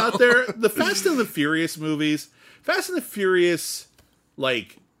throw it out there. The Fast and the Furious movies, Fast and the Furious,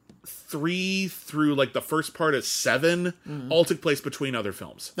 like... 3 through like the first part of 7 all took place between other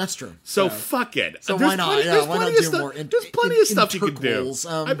films. That's true. So fuck it. So why not? Why not do more? There's plenty of stuff you could do.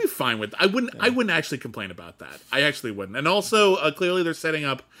 I'd be fine with. I wouldn't actually complain about that. I actually wouldn't. And also, clearly they're setting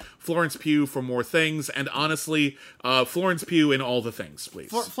up Florence Pugh for more things. And honestly, Florence Pugh in all the things,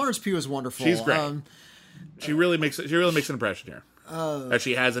 please. Florence Pugh is wonderful. She's great. She really makes an impression here. That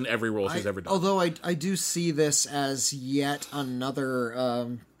she has in every role she's ever done. Although I do see this as yet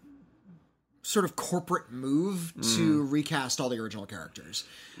another sort of corporate move to recast all the original characters.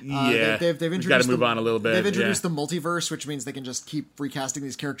 They've introduced got to move on a little bit. They've introduced the multiverse, which means they can just keep recasting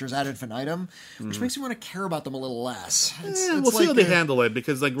these characters ad infinitum, which makes me want to care about them a little less. We'll see how they handle it,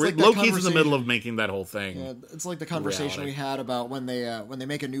 because Loki's in the middle of making that whole thing. Yeah, it's like the conversation we had about when they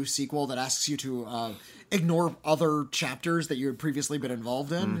make a new sequel that asks you to ignore other chapters that you had previously been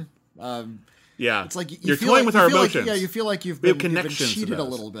involved in. Yeah, it's like you're toying with our emotions. You feel like you've been cheated a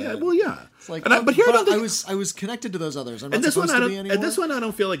little bit. Yeah, well, yeah. It's like, but here I was connected to those others. I'm not supposed to be anymore. And this one, I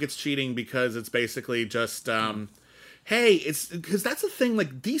don't feel like it's cheating, because it's basically just, hey, it's because that's the thing.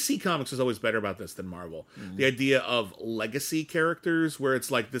 Like, DC Comics is always better about this than Marvel. The idea of legacy characters, where it's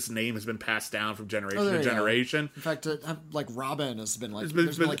like this name has been passed down from generation to generation. In fact, like Robin has been like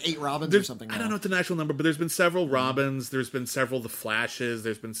there's been like 8 Robins or something. I don't know what the actual number, but there's been several Robins. There's been several The Flashes.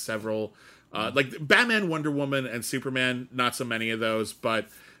 There's been several. Like Batman, Wonder Woman, and Superman, not so many of those, but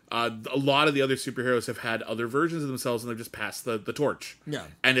a lot of the other superheroes have had other versions of themselves, and they've just passed the torch. Yeah.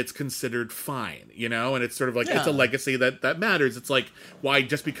 And it's considered fine, and it's sort of like, it's a legacy that matters. It's like, why,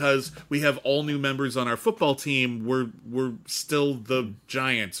 just because we have all new members on our football team, we're still the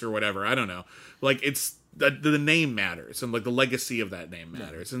Giants or whatever. I don't know. Like, it's, the name matters, and like the legacy of that name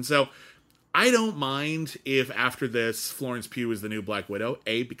matters. And so, I don't mind if after this Florence Pugh is the new Black Widow.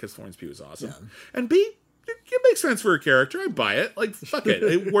 A, because Florence Pugh is awesome, and B, it makes sense for a character. I buy it. Like, fuck it,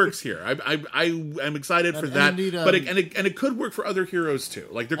 it works here. I'm excited for that. Indeed, but it could work for other heroes too.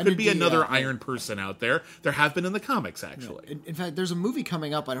 Like, there could be another Iron Person out there. There have been in the comics, actually. Yeah. In fact, there's a movie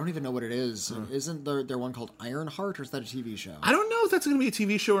coming up. I don't even know what it is. Isn't there one called Ironheart, or is that a TV show? I don't know if that's going to be a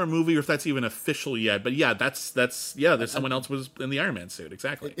TV show or a movie, or if that's even official yet. But yeah, that's there's someone else was in the Iron Man suit.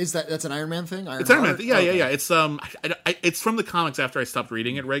 Exactly. That's an Iron Man thing? It's Iron Man. Yeah. It's it's from the comics after I stopped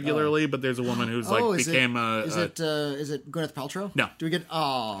reading it regularly. But there's a woman who's became. Is it Gwyneth Paltrow? No. Do we get?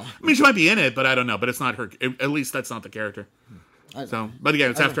 Oh, I mean, she might be in it, but I don't know. But it's not her. At least that's not the character. But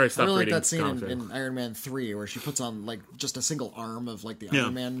again, it's after I stopped reading. That scene in Iron Man 3 where she puts on like just a single arm of like the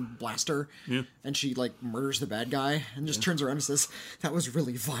Iron Man blaster, and she like murders the bad guy and just turns around and says, "That was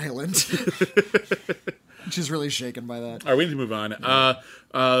really violent." She's really shaken by that. All right, we need to move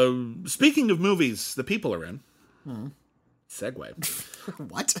on. Speaking of movies, the people are in. Segue.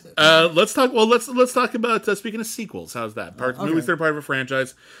 What? Let's talk. Well, let's talk about speaking of sequels. How's that? Movies that are part of a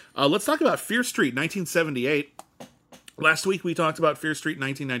franchise. Let's talk about Fear Street, 1978. Last week we talked about Fear Street,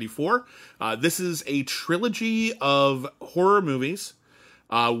 1994. This is a trilogy of horror movies.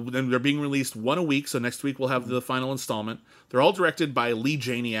 And they're being released one a week, so next week we'll have the final installment. They're all directed by Lee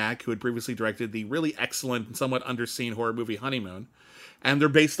Janiak, who had previously directed the really excellent and somewhat underseen horror movie Honeymoon. And they're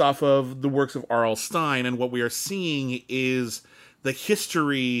based off of the works of R.L. Stine, and what we are seeing is the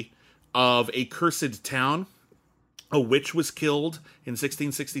history of a cursed town. A witch was killed in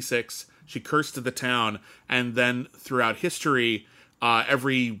 1666. She cursed the town, and then throughout history,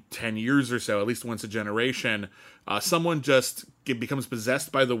 every 10 years or so, at least once a generation, someone just becomes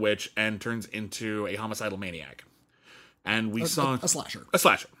possessed by the witch and turns into a homicidal maniac. And we saw a slasher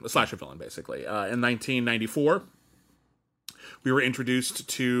villain, basically. In 1994, we were introduced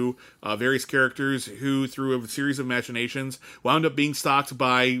to various characters who, through a series of machinations, wound up being stalked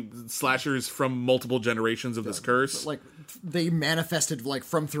by slashers from multiple generations of this curse. Like, they manifested like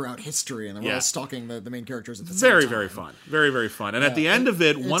from throughout history, and they were all stalking the main characters at the same time. Very fun. Very, very fun. And at the end of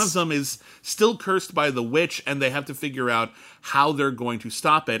it, one of them is still cursed by the witch, and they have to figure out how they're going to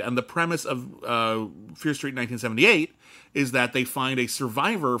stop it. And the premise of Fear Street 1978 is that they find a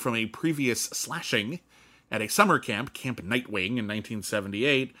survivor from a previous slashing at a summer camp, Camp Nightwing, in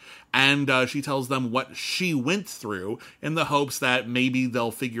 1978, and she tells them what she went through in the hopes that maybe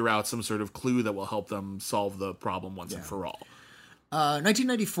they'll figure out some sort of clue that will help them solve the problem once and for all.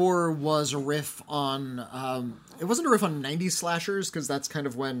 1994 was a riff on... it wasn't a riff on 90s slashers, because that's kind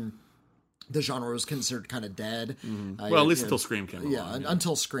of when the genre was considered kind of dead. Well, at least until Scream came along. Yeah,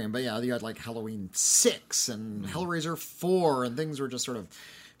 until Scream. But you had like Halloween 6 and Hellraiser 4, and things were just sort of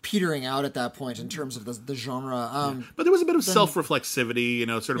petering out at that point in terms of the genre. But there was a bit of self-reflexivity,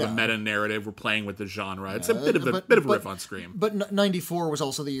 sort of a meta-narrative. We're playing with the genre. It's a bit of a riff on Scream. But 94 was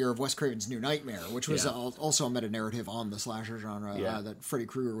also the year of Wes Craven's New Nightmare, which was also a meta-narrative on the slasher genre that Freddy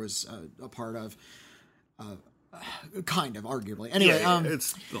Krueger was a part of. Kind of, arguably. Anyway,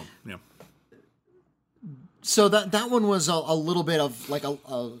 So that one was a little bit of like a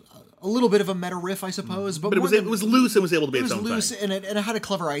a little bit of a meta riff, I suppose. But it was loose and was able to be its own thing. It was loose, and it had a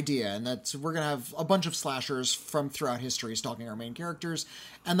clever idea, and that we're going to have a bunch of slashers from throughout history stalking our main characters.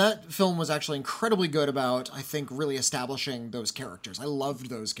 And that film was actually incredibly good about, I think, really establishing those characters. I loved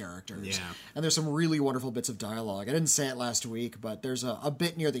those characters. Yeah. And there's some really wonderful bits of dialogue. I didn't say it last week, but there's a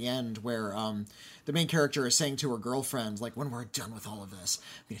bit near the end where the main character is saying to her girlfriend, like, when we're done with all of this,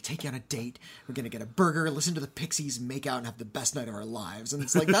 I'm going to take you on a date, we're going to get a burger, listen to the Pixies, make out, and have the best night of our lives. And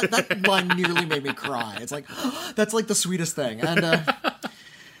it's like, that line nearly made me cry. It's like, that's like the sweetest thing. And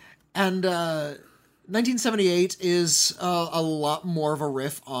 1978 is a lot more of a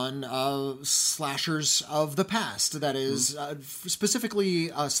riff on slashers of the past. That is, specifically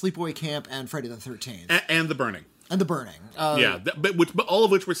Sleepaway Camp and Friday the 13th. And The Burning. And The Burning. But all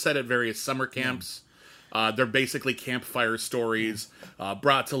of which were set at various summer camps. They're basically campfire stories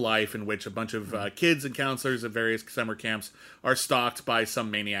brought to life in which a bunch of kids and counselors at various summer camps are stalked by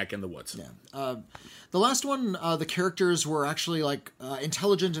some maniac in the woods. Yeah. The last one, the characters were actually like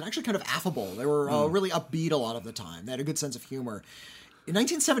intelligent and actually kind of affable. They were really upbeat a lot of the time. They had a good sense of humor. In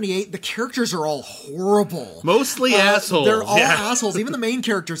 1978, the characters are all horrible. Mostly assholes. They're all assholes. Even the main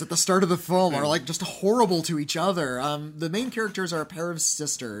characters at the start of the film are like just horrible to each other. The main characters are a pair of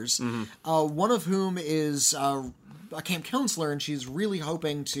sisters, one of whom is a camp counselor, and she's really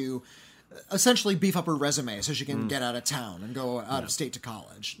hoping to essentially beef up her resume so she can get out of town and go out of state to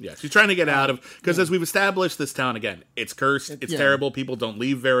college. Yeah, she's trying to get out of... Because as we've established, this town, again, it's cursed, it's terrible, people don't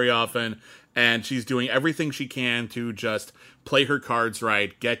leave very often, and she's doing everything she can to just play her cards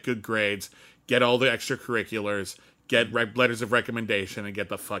right, get good grades, get all the extracurriculars, get letters of recommendation, and get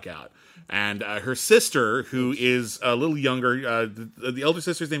the fuck out. And her sister, who is a little younger, the elder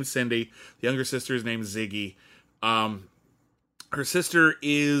sister's name is Cindy, the younger sister's name is Ziggy. Her sister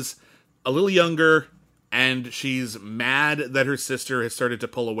is a little younger, and she's mad that her sister has started to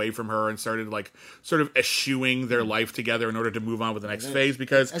pull away from her and started like sort of eschewing their life together in order to move on with the next phase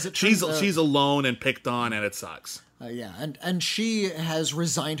because she's alone and picked on, and it sucks. And she has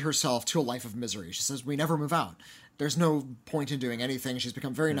resigned herself to a life of misery. She says, we never move out. There's no point in doing anything. She's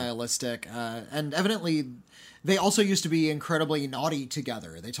become very nihilistic. And evidently, they also used to be incredibly naughty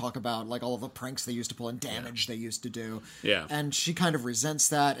together. They talk about like all of the pranks they used to pull and damage they used to do. Yeah. And she kind of resents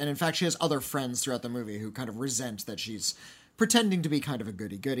that. And in fact, she has other friends throughout the movie who kind of resent that she's pretending to be kind of a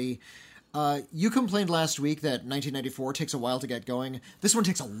goody-goody. You complained last week that 1994 takes a while to get going. This one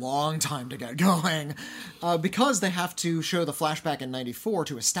takes a long time to get going because they have to show the flashback in 94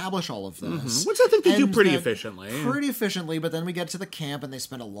 to establish all of this. Which I think they do pretty efficiently. Pretty efficiently, but then we get to the camp and they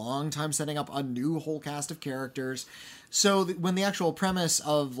spend a long time setting up a new whole cast of characters. So when the actual premise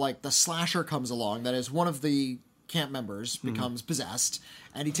of like the slasher comes along, that is one of the camp members becomes possessed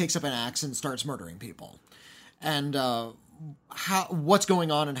and he takes up an axe and starts murdering people. And what's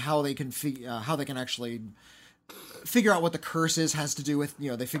going on and how they can actually figure out what the curse is has to do with,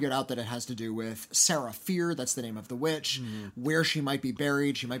 they figured out that it has to do with Sarah Fear, that's the name of the witch, where she might be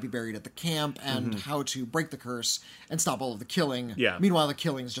buried. She might be buried at the camp, and how to break the curse and stop all of the killing. Yeah. Meanwhile, the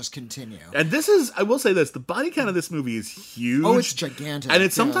killings just continue. And this is, I will say this, the body count of this movie is huge. Oh, it's gigantic.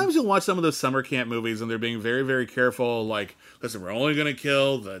 And sometimes you'll watch some of those summer camp movies and they're being very, very careful, like, listen, we're only going to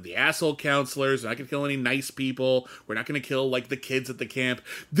kill the asshole counselors. We're not going to kill any nice people. We're not going to kill, like, the kids at the camp.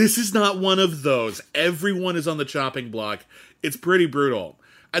 This is not one of those. Everyone is on the chopping block. It's pretty brutal.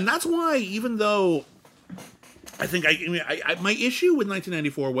 And that's why, even though I think my issue with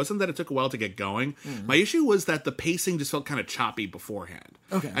 1994 wasn't that it took a while to get going. My issue was that the pacing just felt kind of choppy beforehand.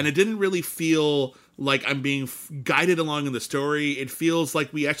 Okay. And it didn't really feel like I'm being guided along in the story. It feels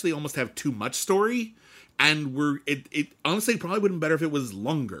like we actually almost have too much story. And it honestly probably would have been better if it was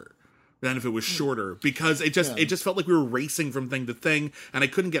longer than if it was shorter, because it just felt like we were racing from thing to thing, and I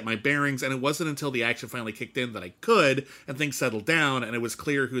couldn't get my bearings, and it wasn't until the action finally kicked in that I could, and things settled down, and it was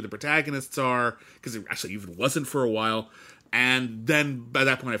clear who the protagonists are, because it actually even wasn't for a while, and then by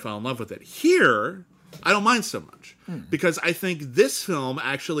that point I fell in love with it. Here, I don't mind so much, because I think this film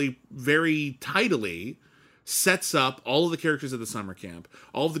actually very tidily sets up all of the characters at the summer camp,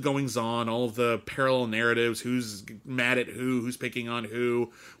 all of the goings-on, all of the parallel narratives, who's mad at who's picking on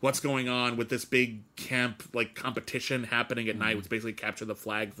who, what's going on with this big camp, like, competition happening at night, which basically capture the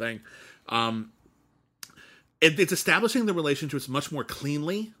flag thing. It's establishing the relationships much more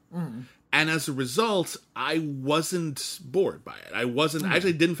cleanly, and as a result, I wasn't bored by it. I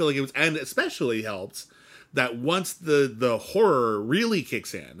actually didn't feel like it was, and especially helped that once the horror really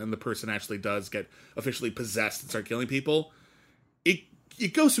kicks in and the person actually does get officially possessed and start killing people,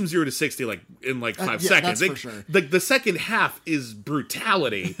 it goes from 0 to 60 like in like 5 yeah, seconds. That's for sure. The second half is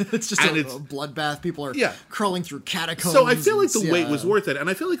brutality. It's just a bloodbath. People are crawling through catacombs. So I feel like the wait was worth it. And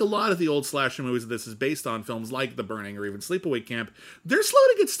I feel like a lot of the old slasher movies that this is based on, films like The Burning or even Sleepaway Camp, they're slow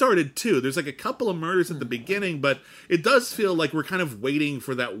to get started too. There's like a couple of murders at the beginning, but it does feel like we're kind of waiting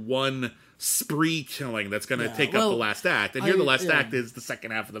for that one spree killing that's going to take up the last act. And here the last act is the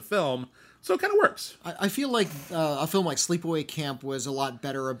second half of the film. So it kind of works. I feel like a film like Sleepaway Camp was a lot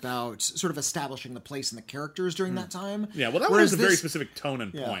better about sort of establishing the place and the characters during that time. Yeah, well, that one has a very specific tone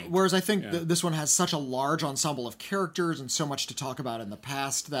and point. Whereas I think this one has such a large ensemble of characters and so much to talk about in the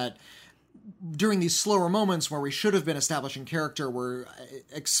past that during these slower moments where we should have been establishing character, we're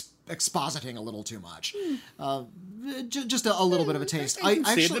expositing a little too much. Just a little bit of a taste. I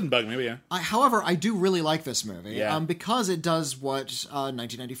actually, it didn't bug me, however, I do really like this movie because it does what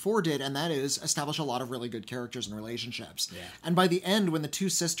 1994 did, and that is establish a lot of really good characters and relationships. Yeah. And by the end, when the two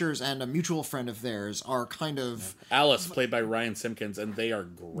sisters and a mutual friend of theirs are kind of... Alice, played by Ryan Simpkins, and they are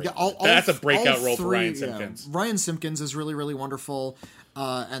great. Yeah, that's a breakout role for Ryan Simpkins. Ryan Simpkins is really, really wonderful,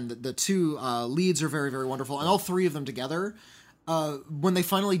 and the two leads are very, very wonderful, and all three of them together... when they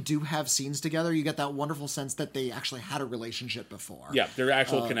finally do have scenes together, you get that wonderful sense that they actually had a relationship before. Yeah, there are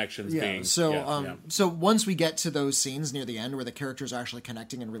actual connections being... So once we get to those scenes near the end where the characters are actually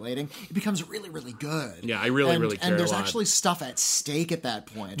connecting and relating, it becomes really, really good. Yeah, I really care a lot. And there's actually stuff at stake at that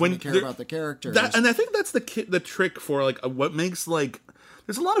point when you care about the characters. And I think that's the trick for, like, what makes, like...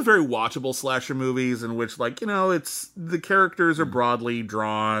 There's a lot of very watchable slasher movies in which, like, it's... The characters are broadly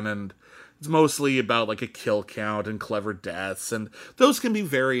drawn and... It's mostly about, like, a kill count and clever deaths, and those can be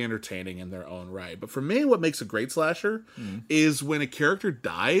very entertaining in their own right. But for me, what makes a great slasher is when a character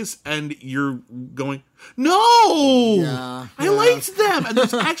dies and you're going, no! Yeah. I liked them! And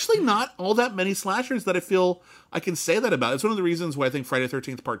there's actually not all that many slashers that I feel I can say that about. It's one of the reasons why I think Friday the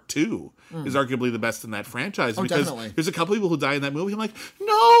 13th Part 2 is arguably the best in that franchise. Because definitely. There's a couple people who die in that movie. I'm like,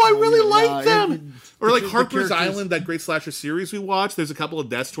 no, I really like them! Or like Harper's Island, that great slasher series we watched. There's a couple of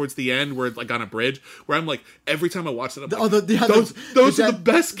deaths towards the end where it's like on a bridge, where I'm like, every time I watch it, I'm like, those are the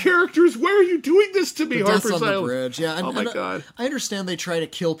best characters. Why are you doing this to me, Harper's Island? The bridge. Yeah, oh my God. I understand they try to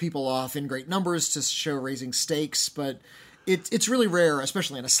kill people off in great numbers to show raising stakes, but it's really rare,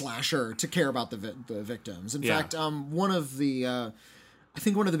 especially in a slasher, to care about the victims. In fact, one of the I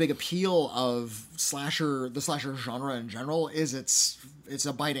think one of the big appeal of the slasher genre in general is its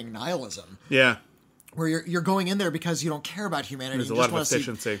abiding nihilism. Yeah. Where you're going in there because you don't care about humanity. There's a lot of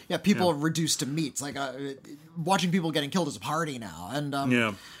efficiency. People reduced to meat. It's like watching people getting killed is a party now. And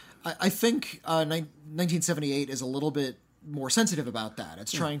I think 1978 is a little bit more sensitive about that.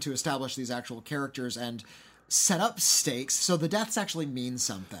 It's trying to establish these actual characters and set up stakes so the deaths actually mean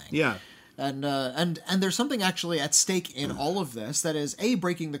something. Yeah. And there's something actually at stake in all of this that is A,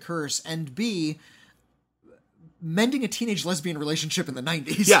 breaking the curse, and B, mending a teenage lesbian relationship in the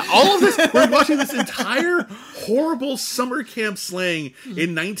 90s. Yeah, all of this, we're watching this entire horrible summer camp slaying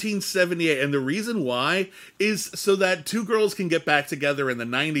in 1978, and the reason why is so that two girls can get back together in the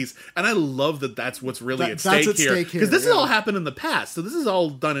 90s, and I love that that's what's really at stake here. Because this has all happened in the past, so this is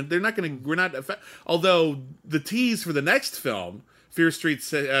all done, and although the tease for the next film, Fear Street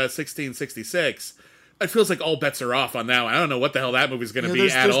 1666, it feels like all bets are off on that one. I don't know what the hell that movie's going to be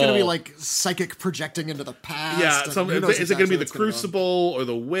at all. There's going to be like psychic projecting into the past. Yeah, is it going to be the Crucible or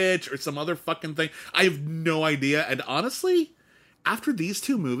the Witch or some other fucking thing? I have no idea. And honestly, after these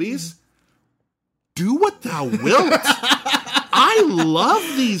two movies, do what thou wilt. I love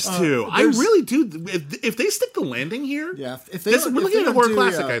these two. I really do. If they stick the landing here, we're looking at a horror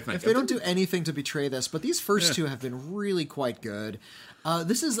classic. I think if they don't do anything to betray this, but these first two have been really quite good.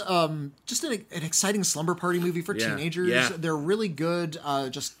 This is just an exciting slumber party movie for teenagers. Yeah. They're really good.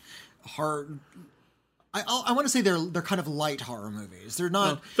 Just hard. I want to say they're kind of light horror movies. They're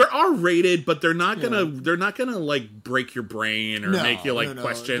not. They're R-rated, but they're not gonna like break your brain or make you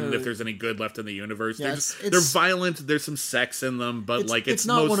question if there's any good left in the universe. Yeah, they're violent. There's some sex in them, but it's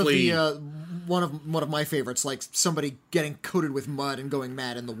not mostly one of my favorites. Like somebody getting coated with mud and going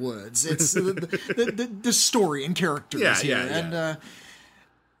mad in the woods. It's the story and characters here.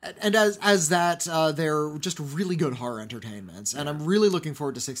 And as that, they're just really good horror entertainments, and I'm really looking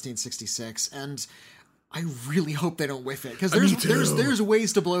forward to 1666. And I really hope they don't whiff it, because there's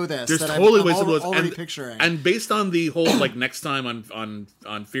ways to blow this. There's totally ways to blow this. Already picturing. And based on the whole next time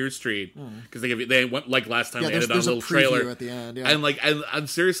on Fear Street, because they went like last time they ended on a little trailer at the end. Yeah. And I'm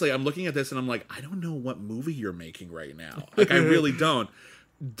seriously, I'm looking at this and I'm like, I don't know what movie you're making right now. Like I really don't.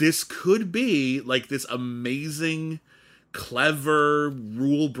 This could be like this amazing, clever,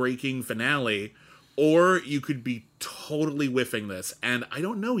 rule-breaking finale, or you could be totally whiffing this, and I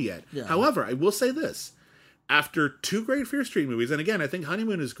don't know yet. Yeah. However, I will say this. After 2 great Fear Street movies, and again, I think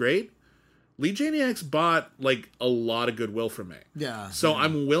Honeymoon is great, Lee Janiak's bought, like, a lot of goodwill from me. Yeah. So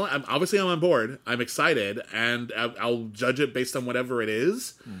I'm willing, obviously I'm on board, I'm excited, and I'll judge it based on whatever it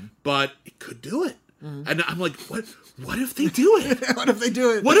is, but it could do it. And I'm like, what if they do it? What if they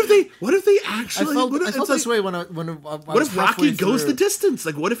do it? What if they actually? I felt this way when what if Rocky goes the distance?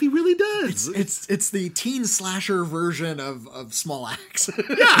 Like, what if he really does? It's the teen slasher version of Small Axe.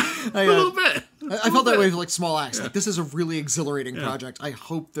 Yeah, a little bit. I felt that way with, like, Small Axe. Yeah. Like, this is a really exhilarating project. I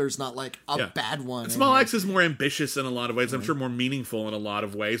hope there's not, like, a bad one. Small Axe is more ambitious in a lot of ways. I'm sure more meaningful in a lot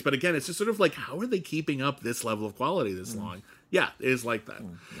of ways. But again, it's just sort of like, how are they keeping up this level of quality this long? Yeah, it is like that.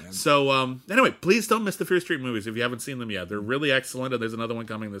 So, anyway, please don't miss the Fear Street movies if you haven't seen them yet. They're really excellent, and there's another one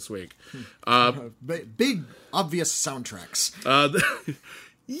coming this week. Big, obvious soundtracks.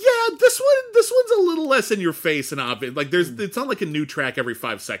 Yeah, this one's a little less in your face and obvious. Like, it's not like a new track every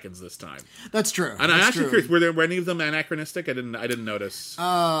 5 seconds this time. That's true. And I'm actually curious, were any of them anachronistic? I didn't notice.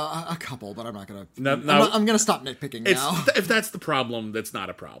 A couple, but I'm not gonna. I'm gonna stop nitpicking now. If that's the problem, that's not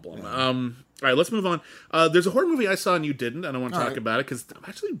a problem. All right, let's move on. There's a horror movie I saw and you didn't, and I want to talk about it because I'm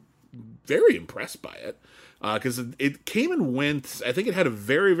actually very impressed by it. Because it came and went. I think it had a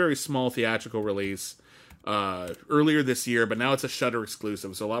very, very small theatrical release earlier this year, but now it's a Shudder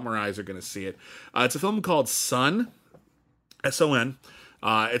exclusive, so a lot more eyes are going to see it. It's a film called Son, S-O-N.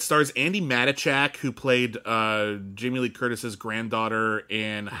 It stars Andy Matichak, who played Jamie Lee Curtis's granddaughter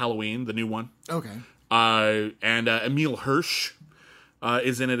in Halloween, the new one. Okay. And Emile Hirsch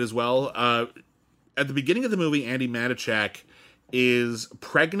is in it as well. At the beginning of the movie, Andy Matichak is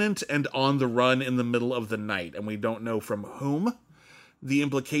pregnant and on the run in the middle of the night, and we don't know from whom. The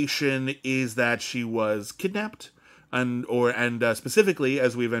implication is that she was kidnapped, and specifically,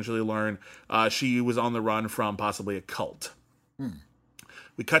 as we eventually learn, she was on the run from possibly a cult.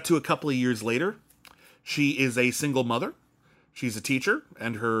 We cut to a couple of years later. She is a single mother. She's a teacher,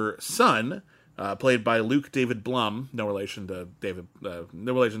 and her son, played by Luke David Blum, no relation to the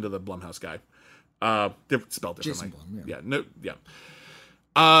Blumhouse guy. Spelled differently. Jason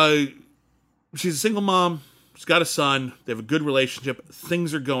Blum, She's a single mom. She's got a son. They have a good relationship.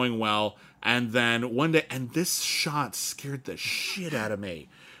 Things are going well. And then one day, and this shot scared the shit out of me.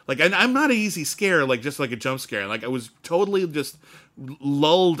 Like, and I'm not an easy scare, like, just like a jump scare. Like, I was totally just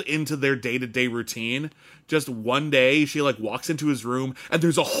lulled into their day-to-day routine. Just one day, she, like, walks into his room, and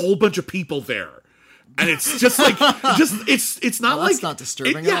there's a whole bunch of people there. And it's just like, it's not like... That's not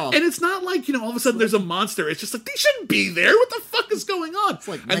disturbing at all. And it's not like, all of a sudden there's a monster. It's just like, they shouldn't be there. What the fuck is going on? It's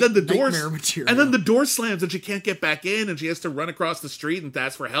like and then the door slams and she can't get back in and she has to run across the street and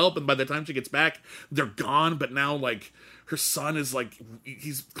ask for help. And by the time she gets back, they're gone. But now, like, her son is like,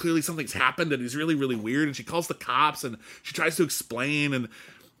 he's clearly something's happened and he's really, really weird. And she calls the cops and she tries to explain, and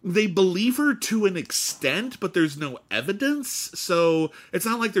they believe her to an extent, but there's no evidence. So it's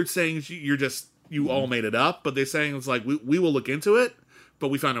not like they're saying you all made it up, but they're saying it's like, we will look into it, but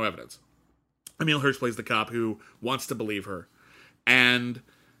we found no evidence. Emile Hirsch plays the cop who wants to believe her. And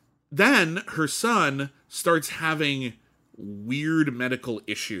then her son starts having weird medical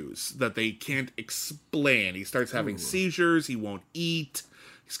issues that they can't explain. He starts having seizures, he won't eat,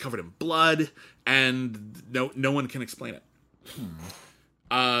 he's covered in blood, and no one can explain it.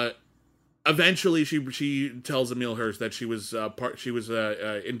 Eventually she tells Emile Hirsch that she was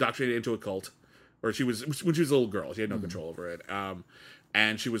indoctrinated into a cult. Or when she was a little girl, she had no control over it.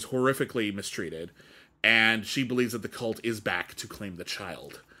 And she was horrifically mistreated. And she believes that the cult is back to claim the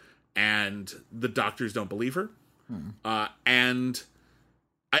child. And the doctors don't believe her. And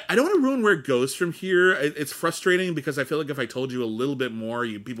I don't want to ruin where it goes from here. It's frustrating because I feel like if I told you a little bit more,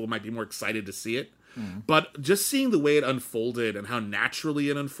 people might be more excited to see it. But just seeing the way it unfolded and how naturally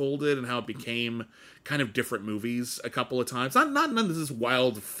it unfolded and how it became kind of different movies a couple of times. Not none of this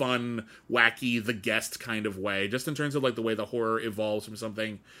wild, fun, wacky, The Guest kind of way. Just in terms of like the way the horror evolves from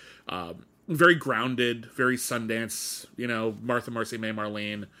something very grounded, very Sundance, Martha, Marcy, May,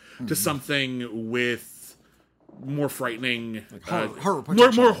 Marlene, to something with more frightening, horror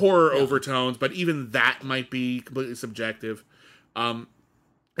more horror overtones. But even that might be completely subjective.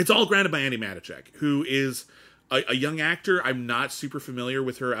 It's all grounded by Andy Matichak, who is a young actor. I'm not super familiar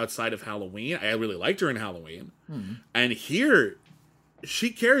with her outside of Halloween. I really liked her in Halloween. And here, she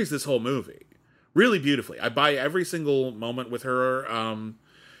carries this whole movie really beautifully. I buy every single moment with her.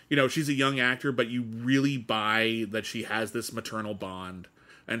 She's a young actor, but you really buy that she has this maternal bond.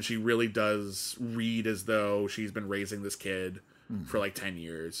 And she really does read as though she's been raising this kid for like 10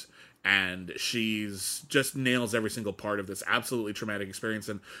 years. And she's just nails every single part of this absolutely traumatic experience.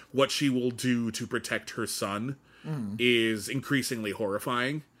 And what she will do to protect her son is increasingly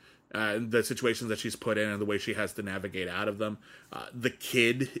horrifying. The situations that she's put in and the way she has to navigate out of them. The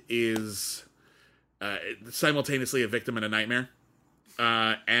kid is simultaneously a victim and a nightmare.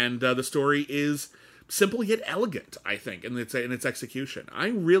 And the story is simple yet elegant, I think, in its execution. I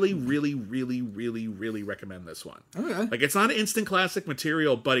really, really, really, really, really recommend this one. Okay. Like, it's not instant classic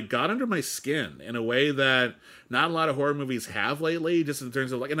material, but it got under my skin in a way that not a lot of horror movies have lately, just in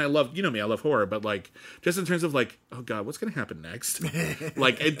terms of, like, and I love, you know me, I love horror, but, like, just in terms of, like, oh god, what's gonna happen next?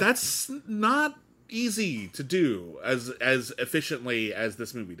 Like, that's not easy to do as efficiently as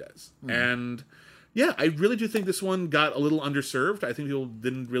this movie does. And yeah, I really do think this one got a little underserved. I think people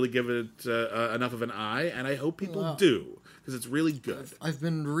didn't really give it enough of an eye, and I hope people do, because it's really good. I've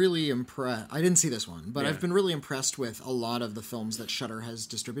been really impressed. I didn't see this one, but I've been really impressed with a lot of the films that Shudder has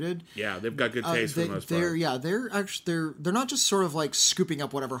distributed. Yeah, they've got good taste for the most part. They're not just sort of like scooping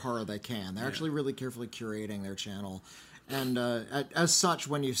up whatever horror they can. They're actually really carefully curating their channel. And as such,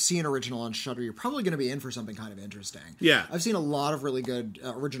 when you see an original on Shudder, you're probably going to be in for something kind of interesting. Yeah, I've seen a lot of really good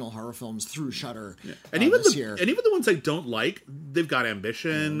original horror films through Shudder, and even this year. And even the ones I don't like, they've got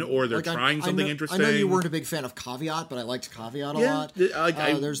ambition or they're trying something interesting. I know you weren't a big fan of Caveat, but I liked Caveat a lot.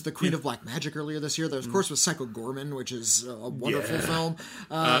 There's The Queen of Black Magic earlier this year. There, of course, was Psycho Gorman, which is a wonderful film.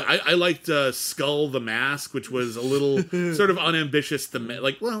 I liked Skull the Mask, which was a little sort of unambitious.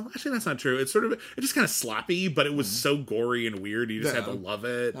 Well, actually, that's not true. It's just kind of sloppy, but it was so gory and weird. You just had to love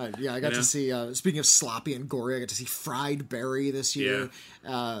it. I got to see, speaking of sloppy and gory, I got to see Fried Berry this year.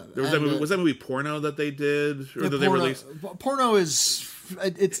 There was that movie Porno that they did? Or that they released? Porno is...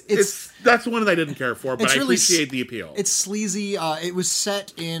 That's one that I didn't care for, but I appreciate the appeal. It's sleazy. It was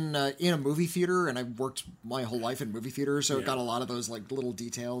set in a movie theater, and I worked my whole life in movie theaters, so it got a lot of those like little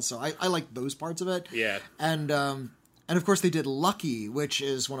details. So I like those parts of it. Yeah. And of course they did Lucky, which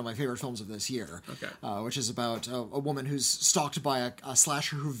is one of my favorite films of this year. Okay. Which is about a woman who's stalked by a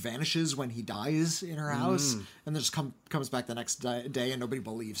slasher who vanishes when he dies in her house, and then just comes back the next day and nobody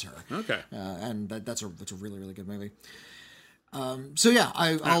believes her. Okay. And that's a really, really good movie. So yeah,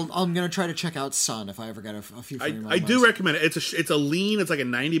 I'm gonna try to check out Sun if I ever get a few. I do recommend it. It's a lean. It's like a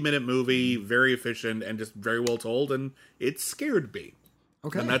 90-minute movie, very efficient and just very well told, and it scared me.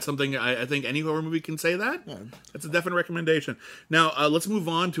 Okay, and that's something I think any horror movie can say that. Yeah. That's a definite recommendation. Now let's move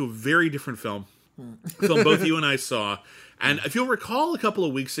on to a very different film. Film both you and I saw. And if you'll recall, a couple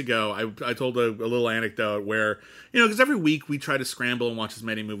of weeks ago, I told a little anecdote where, because every week we try to scramble and watch as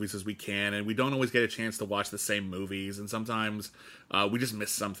many movies as we can, and we don't always get a chance to watch the same movies, and sometimes we just miss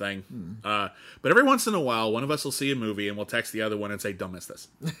something. But every once in a while, one of us will see a movie, and we'll text the other one and say, don't miss this.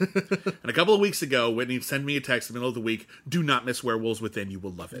 And a couple of weeks ago, Whitney sent me a text in the middle of the week, do not miss Werewolves Within, you will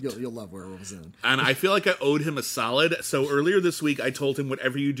love it. You'll love Werewolves Within. And I feel like I owed him a solid, so earlier this week, I told him,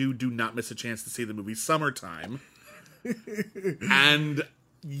 whatever you do not miss a chance to see the movie Summertime. And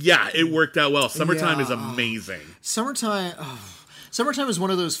yeah, it worked out well. Summertime is amazing. Summertime is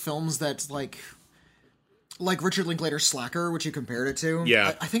one of those films that's like Richard Linklater's Slacker, which you compared it to.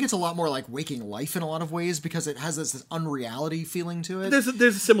 Yeah, I think it's a lot more like Waking Life in a lot of ways because it has this unreality feeling to it. There's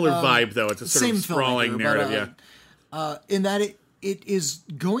a similar vibe though. It's a sort of sprawling narrative. In that it is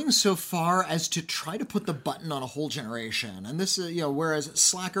going so far as to try to put the button on a whole generation, and this whereas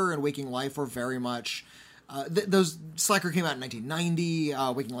Slacker and Waking Life were very much. Those Slacker came out in 1990,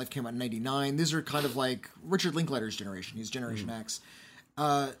 Waking Life came out in 99. These are kind of like Richard Linklater's generation. He's Generation X.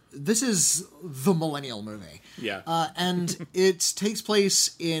 This is the millennial movie. Yeah. And it takes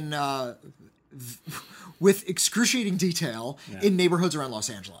place in with excruciating detail in neighborhoods around Los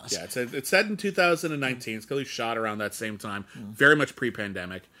Angeles. Yeah, it's set in 2019. It's clearly shot around that same time. Very much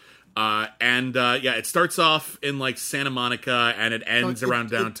pre-pandemic. It starts off in like Santa Monica and it ends around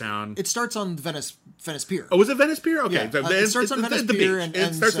downtown. It starts on Venice Pier. Oh, was it Venice Pier? Okay. Yeah. It starts on Venice Pier.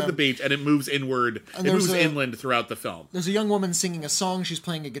 It starts at the beach and it moves inward. It moves inland throughout the film. There's a young woman singing a song. She's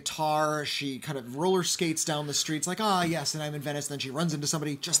playing a guitar. She kind of roller skates down the streets like, yes, and I'm in Venice. And then she runs into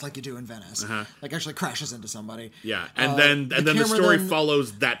somebody just like you do in Venice. Like actually crashes into somebody. Yeah. And then the story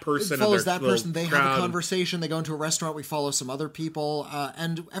follows that person. They have a conversation. They go into a restaurant. We follow some other people.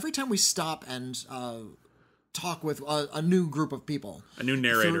 And every time we stop and talk with a new group of people, a new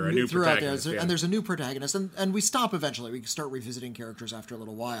narrator, a new protagonist, and there's a new protagonist, and we stop eventually. We start revisiting characters after a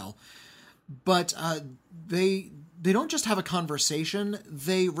little while, but they don't just have a conversation;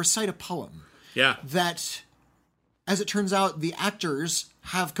 they recite a poem. Yeah, that, as it turns out, the actors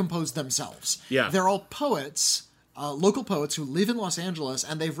have composed themselves. Yeah, they're all poets local poets who live in Los Angeles,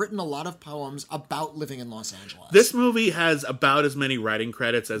 and they've written a lot of poems about living in Los Angeles. This movie has about as many writing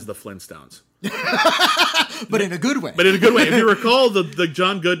credits as the Flintstones. But in a good way. But in a good way. If you recall, the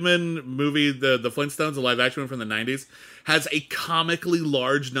John Goodman movie, the Flintstones, the live action one from the 90s, has a comically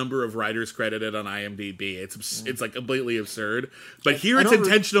large number of writers credited on IMDb. It's like completely absurd. But here it's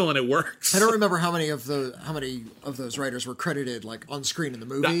intentional and it works. I don't remember how many of those writers were credited like on screen in the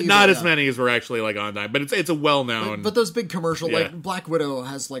movie. Not as many as were actually like on time, but it's a well known. But those big commercial like Black Widow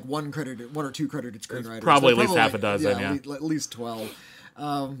has like one or two credited screenwriters. Probably at least half a dozen. At least 12.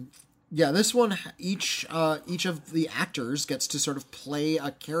 This one, each of the actors gets to sort of play a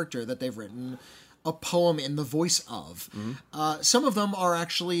character that they've written a poem in the voice of. Some of them are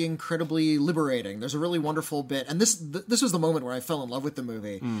actually incredibly liberating. There's a really wonderful bit, and this was the moment where I fell in love with the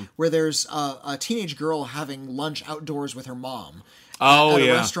movie, where there's a teenage girl having lunch outdoors with her mom. At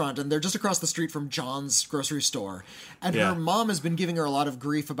a restaurant, and they're just across the street from John's grocery store. And her mom has been giving her a lot of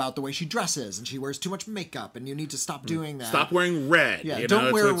grief about the way she dresses, and she wears too much makeup, and you need to stop doing that. Stop wearing red. Yeah,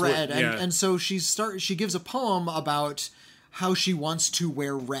 don't wear red. And so she gives a poem about how she wants to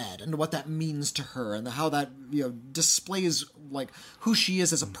wear red and what that means to her, and how that displays like who she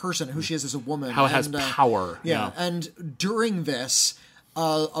is as a person, who she is as a woman. How it has power. And during this,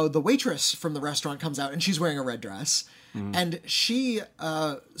 the waitress from the restaurant comes out, and she's wearing a red dress. And she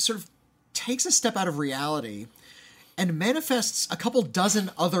sort of takes a step out of reality and manifests a couple dozen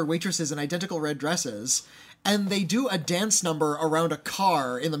other waitresses in identical red dresses, and they do a dance number around a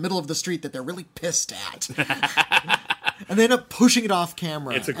car in the middle of the street that they're really pissed at. And they end up pushing it off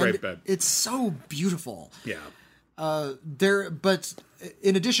camera. It's a great bit. It's so beautiful. Yeah. But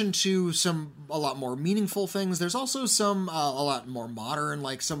in addition to a lot more meaningful things, there's also some a lot more modern,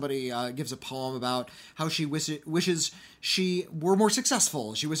 like somebody gives a poem about how she wishes she were more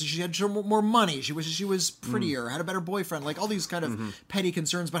successful. She wishes she had more money. She wishes she was prettier, had a better boyfriend, like all these kind of petty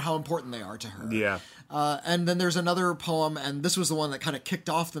concerns about how important they are to her. Yeah. And then there's another poem, and this was the one that kind of kicked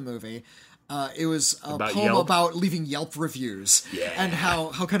off the movie. It was a poem about leaving Yelp reviews and how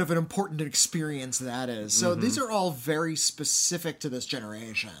kind of an important experience that is. So these are all very specific to this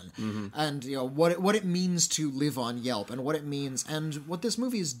generation, and what it means to live on Yelp, and what it means, and what this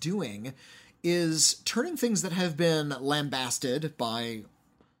movie is doing is turning things that have been lambasted by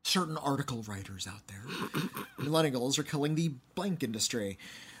certain article writers out there. Millennials are killing the blank industry.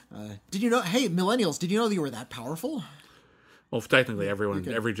 Did you know? Hey, millennials! Did you know that you were that powerful? Well, technically,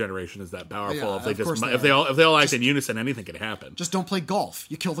 every generation is that powerful. If they all act in unison, anything can happen. Just don't play golf.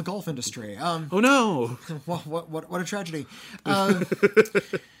 You kill the golf industry. Oh no! What a tragedy.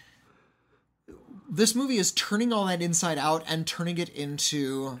 This movie is turning all that inside out and turning it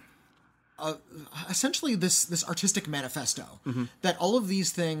into essentially this artistic manifesto. That all of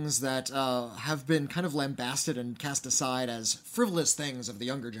these things that have been kind of lambasted and cast aside as frivolous things of the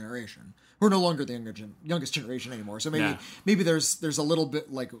younger generation. We're no longer the youngest generation anymore, so maybe there's a little bit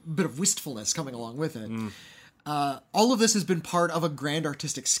of wistfulness coming along with it. All of this has been part of a grand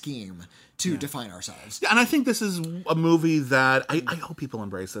artistic scheme to define ourselves. Yeah, and I think this is a movie that I hope people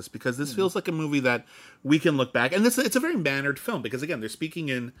embrace this, because this feels like a movie that we can look back, and it's a very mannered film, because again, they're speaking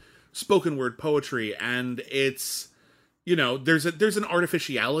in spoken word poetry, and it's there's an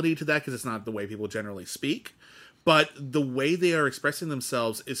artificiality to that because it's not the way people generally speak. But the way they are expressing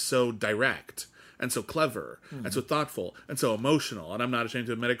themselves is so direct and so clever and so thoughtful and so emotional. And I'm not ashamed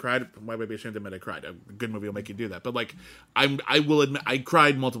to admit I cried. Why would I be ashamed to admit I cried? A good movie will make you do that. But I will admit I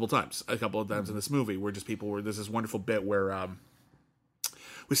cried multiple times, a couple of times in this movie, where just there's this wonderful bit where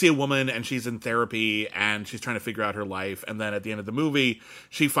we see a woman and she's in therapy and she's trying to figure out her life. And then at the end of the movie,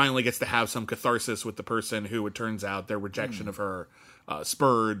 she finally gets to have some catharsis with the person who, it turns out, their rejection of her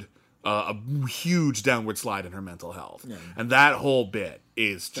spurred a huge downward slide in her mental health. And that whole bit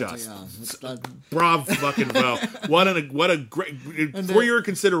is just bravo fucking well. What a great, for your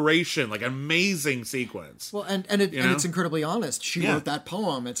consideration, amazing sequence. Well, and it's incredibly honest. She wrote that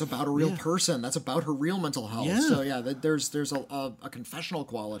poem. It's about a real person. That's about her real mental health. So there's a confessional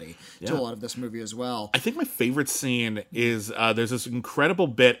quality to a lot of this movie as well. I think my favorite scene is there's this incredible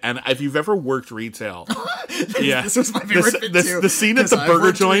bit, and if you've ever worked retail, this was my favorite bit too. The scene at the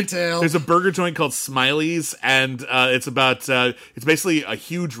burger joint. There's a burger joint called Smiley's, and it's about it's basically a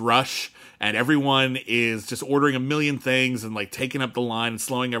huge rush, and everyone is just ordering a million things and taking up the line and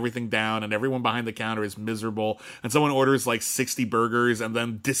slowing everything down, and everyone behind the counter is miserable, and someone orders 60 burgers and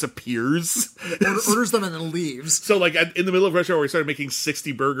then disappears. Orders them and then leaves. So in the middle of rush hour, we started making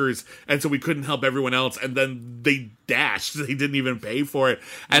 60 burgers, and so we couldn't help everyone else, and then they dashed. They didn't even pay for it,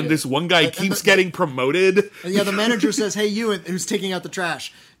 and this one guy keeps getting promoted. The manager says, "Hey, you who's taking out the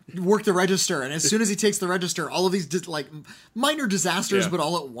trash, work the register, and as soon as he takes the register, all of these like minor disasters, but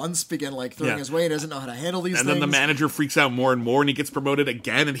all at once begin like throwing his way. He doesn't know how to handle these things. And then the manager freaks out more and more, and he gets promoted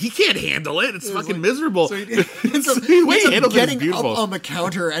again, and he can't handle it. It's fucking miserable. So he ends up getting up on the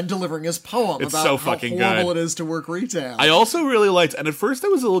counter and delivering his poem about how horrible it is to work retail. I also really liked, and at first I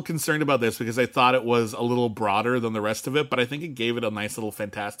was a little concerned about this because I thought it was a little broader than the rest of it, but I think it gave it a nice little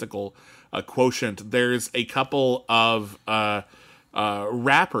fantastical quotient. There's a couple of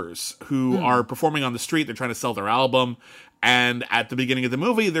rappers who are performing on the street. They're trying to sell their album. And at the beginning of the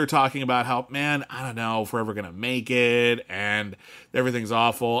movie, they're talking about how, man, I don't know if we're ever going to make it. And everything's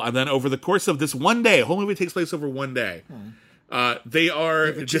awful. And then over the course of this one day, the whole movie takes place over one day. They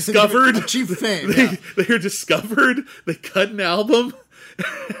are discovered. Achieve fame. They are discovered. They cut an album.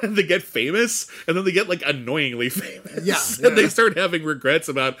 And they get famous, and then they get like annoyingly famous. Yeah. And they start having regrets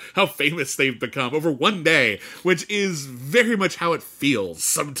about how famous they've become over one day, which is very much how it feels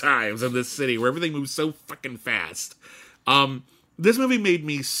sometimes in this city where everything moves so fucking fast. This movie made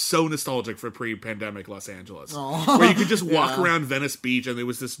me so nostalgic for pre-pandemic Los Angeles, where you could just walk around Venice Beach and there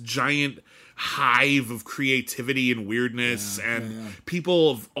was this giant hive of creativity and weirdness and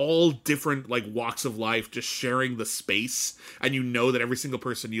people of all different like walks of life just sharing the space, and you know that every single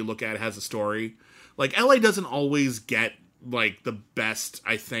person you look at has a story. Like LA doesn't always get like the best,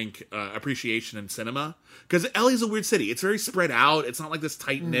 I think, appreciation in cinema, because LA is a weird city. It's very spread out. It's not like this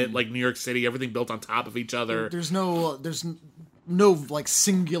tight knit like New York City, everything built on top of each other. There's no like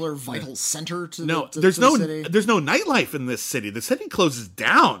singular vital center to there's the city. There's no nightlife in this city. The city closes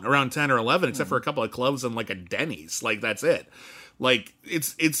down around 10 or 11 except for a couple of clubs and like a Denny's. Like that's it. Like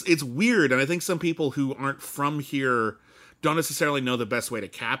it's weird, and I think some people who aren't from here don't necessarily know the best way to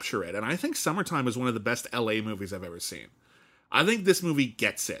capture it. And I think Summertime is one of the best LA movies I've ever seen. I think this movie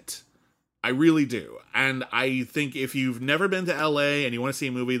gets it. I really do. And I think if you've never been to LA and you want to see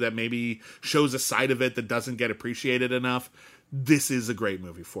a movie that maybe shows a side of it that doesn't get appreciated enough, this is a great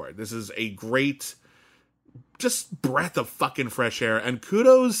movie for it. This is a great just breath of fucking fresh air. And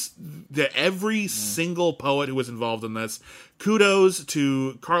kudos to every single poet who was involved in this. Kudos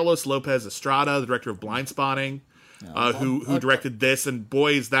to Carlos Lopez Estrada, the director of Blindspotting, who directed this. And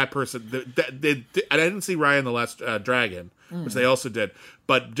boy, is that person... and I didn't see Raya and the Last Dragon, which they also did.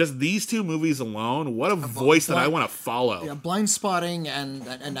 But just these two movies alone, what a voice that I want to follow. Yeah, Blindspotting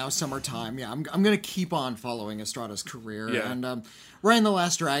and now Summertime. Yeah, I'm going to keep on following Estrada's career. Yeah. And Raya and the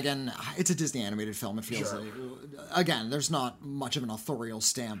Last Dragon, it's a Disney animated film. It feels like, again, there's not much of an authorial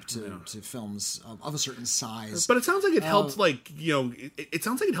stamp to films of a certain size. But it sounds like it helped, it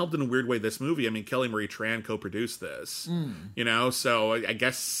sounds like it helped in a weird way this movie. I mean, Kelly Marie Tran co-produced this, so I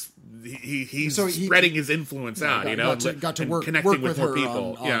guess he's spreading his influence out, got to work connecting with more people.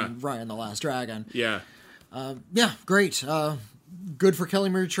 On Raya and the Last Dragon. Yeah. Great. Good for Kelly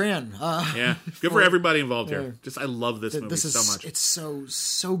Marie Tran. Good for everybody involved here. I love this movie so much. It's so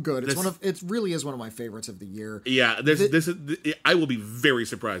good. It really is one of my favorites of the year. Yeah, I will be very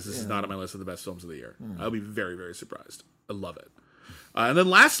surprised this is not on my list of the best films of the year. I'll be very, very surprised. I love it. And then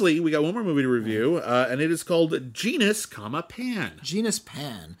lastly, we got one more movie to review, and it is called Genus, Pan. Genus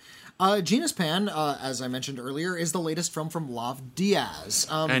Pan. Genus Pan, as I mentioned earlier, is the latest film from Lav Diaz.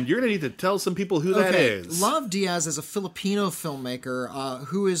 And you're going to need to tell some people who that is. Lav Diaz is a Filipino filmmaker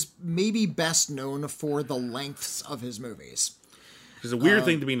who is maybe best known for the lengths of his movies. It's a weird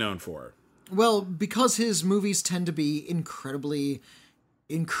thing to be known for. Well, because his movies tend to be incredibly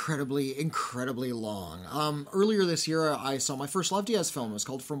long. Earlier this year, I saw my first Lav Diaz film. It was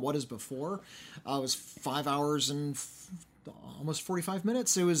called From What Is Before. It was 5 hours and almost 45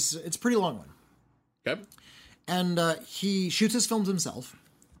 minutes. It's a pretty long one. Okay. And he shoots his films himself.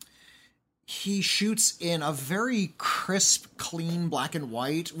 He shoots in a very crisp, clean black and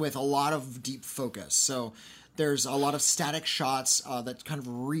white with a lot of deep focus. So there's a lot of static shots that kind of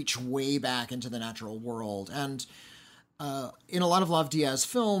reach way back into the natural world. And in a lot of Lav Diaz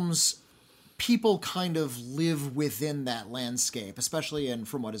films, people kind of live within that landscape, especially in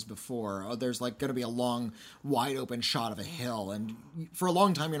From What Is Before. There's going to be a long, wide open shot of a hill, and for a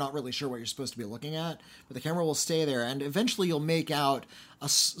long time you're not really sure what you're supposed to be looking at, but the camera will stay there, and eventually you'll make out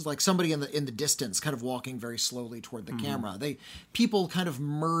somebody in the distance kind of walking very slowly toward the camera. People kind of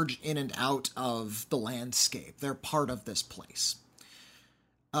merge in and out of the landscape. They're part of this place.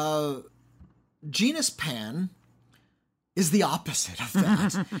 Genus Pan is the opposite of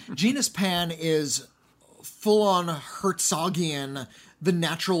that. Genus Pan is full-on Herzogian, the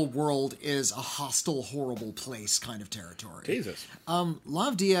natural world is a hostile, horrible place kind of territory. Jesus.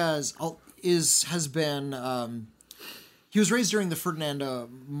 Lav Diaz has been... he was raised during the Ferdinand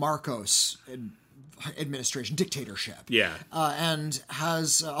Marcos administration, dictatorship. Yeah. And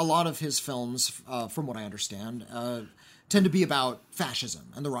has a lot of his films, from what I understand, tend to be about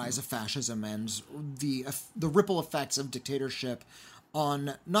fascism and the rise of fascism and the ripple effects of dictatorship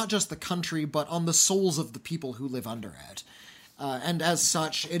on not just the country, but on the souls of the people who live under it. And as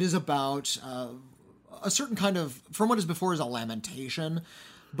such, it is about a certain kind of, from what is before is a lamentation,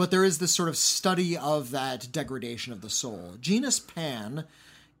 but there is this sort of study of that degradation of the soul. Genus Pan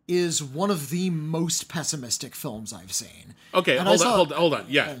is one of the most pessimistic films I've seen. Okay, hold on.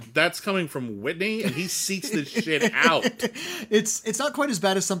 Yeah, that's coming from Whitney, and he seeks this shit out. It's not quite as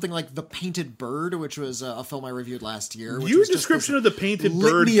bad as something like The Painted Bird, which was a film I reviewed last year. Your description of The Painted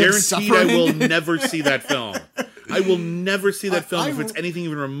Bird guaranteed I will never see that film. I will never see that film if it's anything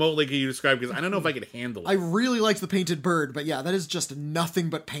even remotely like you described, because I don't know if I could handle it. I really liked The Painted Bird, but yeah, that is just nothing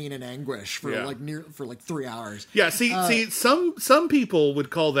but pain and anguish for like 3 hours. Yeah, see, some people would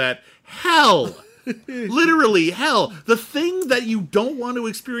call that hell. Literally hell. The thing that you don't want to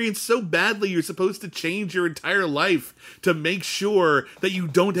experience so badly, you're supposed to change your entire life to make sure that you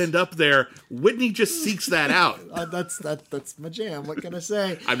don't end up there. Whitney just seeks that out. That's my jam. What can I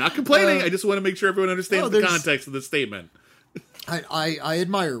say? I'm not complaining. I just want to make sure everyone understands the context of the statement. I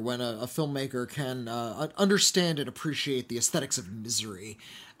admire when a filmmaker can understand and appreciate the aesthetics of misery.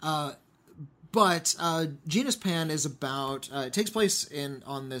 But Genus Pan is about... it takes place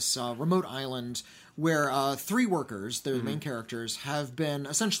on this remote island where 3 workers, the main characters, have been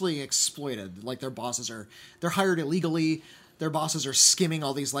essentially exploited. Like, their bosses they're hired illegally. Their bosses are skimming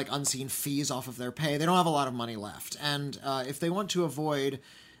all these, like, unseen fees off of their pay. They don't have a lot of money left. And if they want to avoid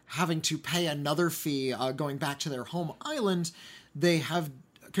having to pay another fee going back to their home island, they have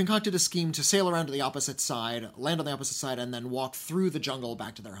concocted a scheme to sail around to the opposite side, land on the opposite side, and then walk through the jungle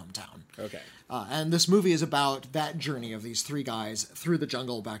back to their hometown. Okay. And this movie is about that journey of these 3 guys through the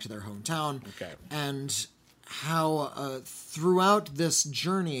jungle back to their hometown. Okay. And how throughout this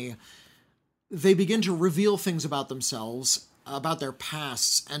journey, they begin to reveal things about themselves, about their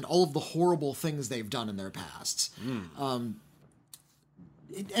pasts, and all of the horrible things they've done in their pasts.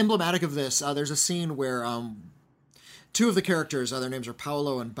 Emblematic of this, there's a scene where 2 of the characters, their names are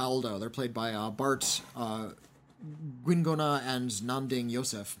Paolo and Baldo. They're played by Bart Guingona and Namding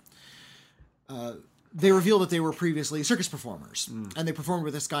Yosef. They reveal that they were previously circus performers, and they performed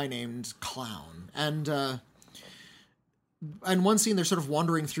with this guy named Clown. And one scene, they're sort of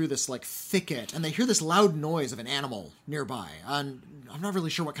wandering through this like thicket, and they hear this loud noise of an animal nearby. And I'm not really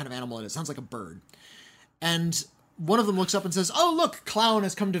sure what kind of animal it is. It sounds like a bird. And one of them looks up and says, "Oh, look, Clown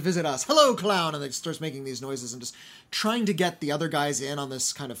has come to visit us. Hello, Clown." And they starts making these noises and just trying to get the other guys in on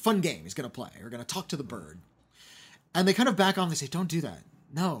this kind of fun game he's going to play. We're going to talk to the bird. And they kind of back off and they say, "Don't do that.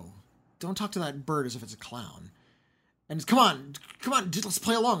 No, don't talk to that bird as if it's a clown. And come on, let's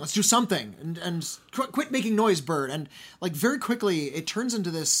play along. Let's do something. And quit making noise, bird." And like very quickly, it turns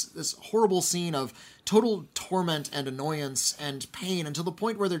into this horrible scene of total torment and annoyance and pain until the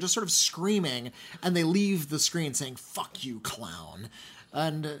point where they're just sort of screaming and they leave the screen saying, "Fuck you, clown."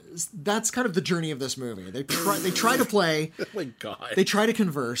 And that's kind of the journey of this movie. They try to play. Oh my God. They try to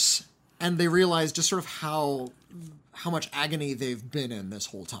converse, and they realize just sort of how much agony they've been in this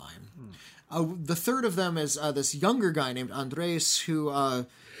whole time. The third of them is this younger guy named Andres, who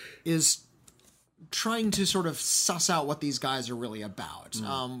is trying to sort of suss out what these guys are really about.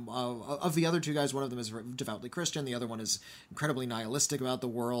 Of the other 2 guys, one of them is devoutly Christian, the other one is incredibly nihilistic about the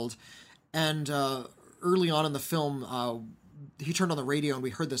world. And early on in the film, he turned on the radio and we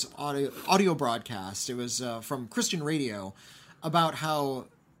heard this audio broadcast. It was from Christian radio about how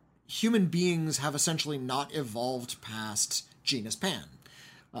human beings have essentially not evolved past Genus Pan.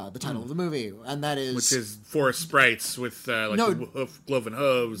 The title of the movie, and that is... Which is forest sprites with cloven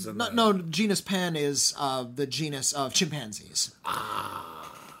hooves. And no, Genus Pan is the genus of chimpanzees.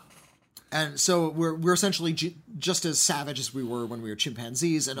 And so we're essentially just as savage as we were when we were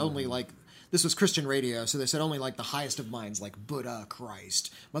chimpanzees, and only like... This was Christian radio, so they said only like the highest of minds, like Buddha,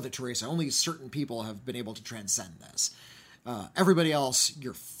 Christ, Mother Teresa, only certain people have been able to transcend this. Everybody else,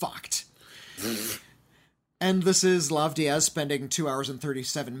 you're fucked. And this is Lav Diaz spending 2 hours and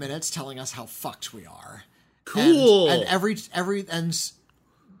 37 minutes telling us how fucked we are. Cool. And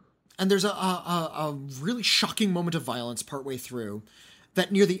there's a really shocking moment of violence partway through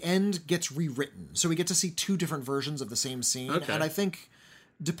that near the end gets rewritten. So we get to see 2 different versions of the same scene. Okay. And I think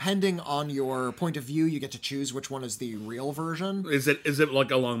depending on your point of view, you get to choose which one is the real version. Is it like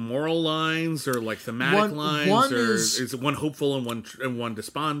along moral lines or like thematic lines, or is it one hopeful and one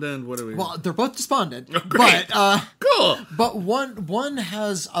despondent? What do we? Well, they're both despondent, great. But cool. But one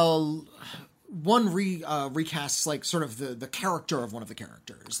has one recasts like sort of the character of one of the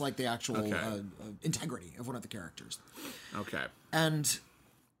characters, like the actual integrity of one of the characters. Okay.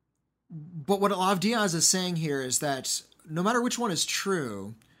 But what Lav Diaz is saying here is that no matter which one is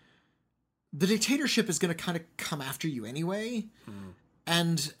true, the dictatorship is going to kind of come after you anyway.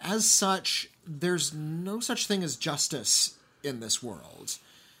 And as such, there's no such thing as justice in this world.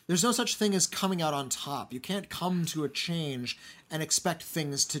 There's no such thing as coming out on top. You can't come to a change and expect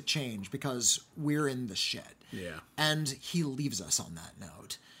things to change because we're in the shit. Yeah. And he leaves us on that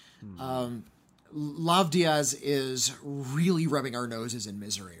note. Lav Diaz is really rubbing our noses in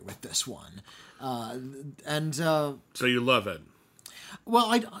misery with this one. So you love it?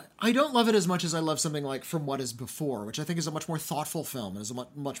 Well, I don't love it as much as I love something like From What Is Before, which I think is a much more thoughtful film and is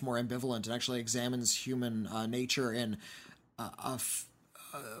much more ambivalent and actually examines human nature in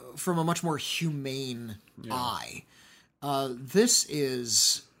from a much more humane eye.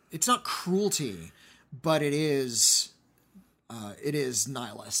 It's not cruelty, but it is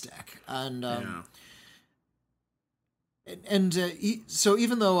nihilistic. So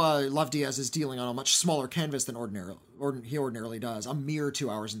even though Lav Diaz is dealing on a much smaller canvas than he ordinarily does, a mere 2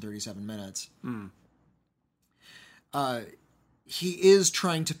 hours and 37 minutes, he is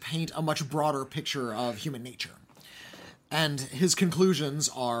trying to paint a much broader picture of human nature. And his conclusions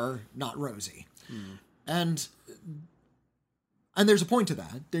are not rosy. And there's a point to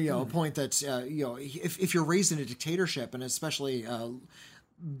that. A point that, if you're raised in a dictatorship, and especially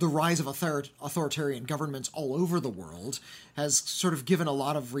the rise of authoritarian governments all over the world, has sort of given a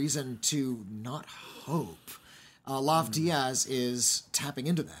lot of reason to not hope. Lav Diaz is tapping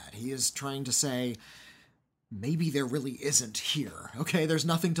into that. He is trying to say, maybe there really isn't here. Okay, there's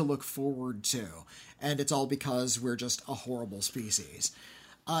nothing to look forward to. And it's all because we're just a horrible species.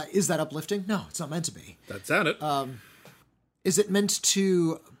 Is that uplifting? No, it's not meant to be. That's at it. Is it meant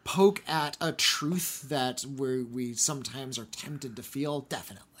to poke at a truth that we sometimes are tempted to feel?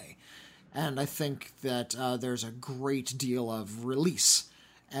 Definitely. And I think that there's a great deal of release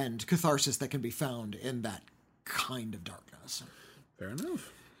and catharsis that can be found in that kind of darkness. Fair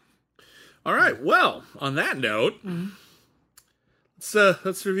enough. All right. Well, on that note,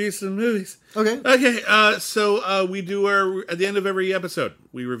 let's review some movies. Okay. So we do at the end of every episode,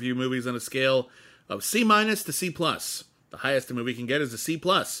 we review movies on a scale of C- to C+. The highest a movie can get is a C+.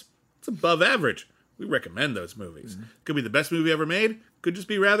 It's above average. We recommend those movies. Could be the best movie ever made. Could just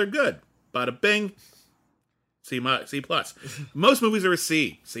be rather good. Bada bing. C+. Most movies are a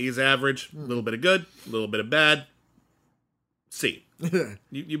C. C is average. A little bit of good. A little bit of bad. C.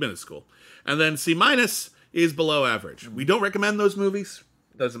 You've been to school. And then C- is below average. We don't recommend those movies.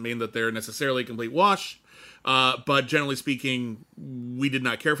 Doesn't mean that they're necessarily a complete wash. But generally speaking, we did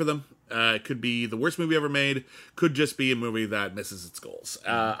not care for them. It could be the worst movie ever made. Could just be a movie that misses its goals.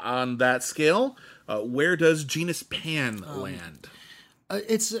 On that scale, where does Genus Pan land?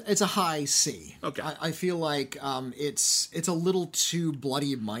 It's a high C. Okay. I feel like it's a little too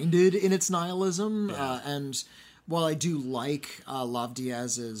bloody-minded in its nihilism. And while I do like Lav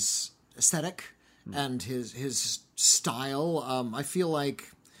Diaz's aesthetic and his style, I feel like,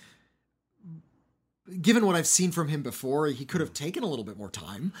 given what I've seen from him before, he could have taken a little bit more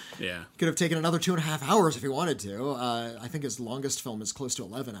time. Yeah. Could have taken another 2.5 hours if he wanted to. I think his longest film is close to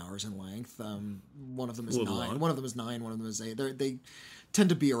 11 hours in length. One of them is 9. Long. One of them is 9. One of them is 8. They tend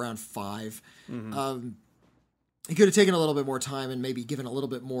to be around 5. He could have taken a little bit more time and maybe given a little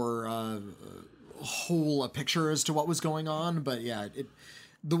bit more whole a picture as to what was going on. But yeah,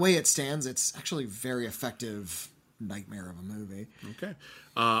 the way it stands, it's actually very effective nightmare of a movie. Okay.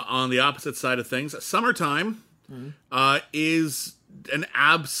 On the opposite side of things, Summertime is an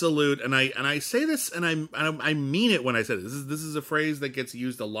absolute, and I say this, and I mean it when I say this. This is a phrase that gets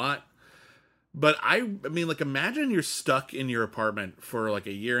used a lot. But I mean, like, imagine you're stuck in your apartment for like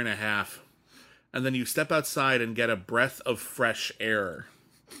a year and a half, and then you step outside and get a breath of fresh air.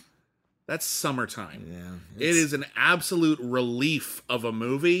 That's Summertime. Yeah, it is an absolute relief of a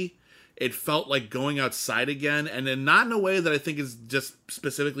movie. It felt like going outside again, and then not in a way that I think is just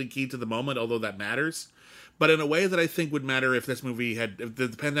specifically key to the moment, although that matters, but in a way that I think would matter if this movie if the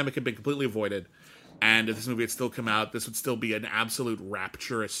pandemic had been completely avoided, and if this movie had still come out, this would still be an absolute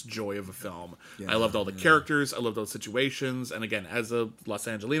rapturous joy of a film. Yeah, I loved all the characters, I loved all the situations, and again, as a Los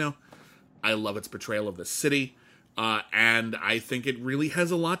Angelino, I love its portrayal of the city, and I think it really has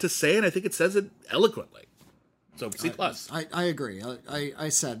a lot to say, and I think it says it eloquently. So C+. I agree. I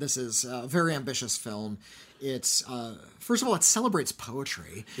said this is a very ambitious film. It's first of all, it celebrates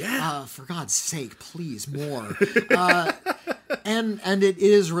poetry. Yeah. For God's sake, please more. And it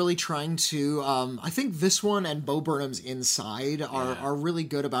is really trying to. I think this one and Bo Burnham's Inside are really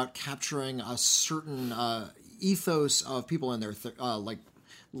good about capturing a certain ethos of people in their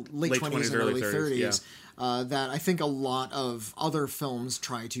late 20s and early 30s. Yeah. That I think a lot of other films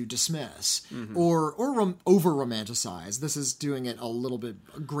try to dismiss or over romanticize. This is doing it a little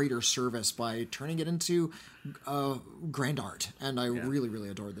bit greater service by turning it into grand art, and I really, really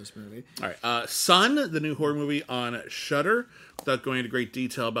adored this movie. All right, Son, the new horror movie on Shudder. Without going into great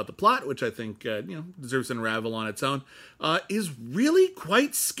detail about the plot, which I think deserves to unravel on its own, is really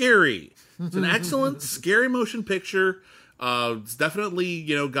quite scary. It's an excellent scary motion picture. It's definitely,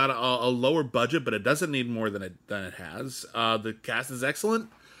 got a lower budget, but it doesn't need more than it has. The cast is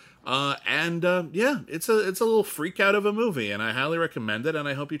excellent. It's a little freak out of a movie, and I highly recommend it, and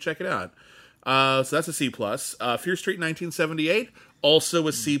I hope you check it out. So that's a C+. Fear Street 1978, also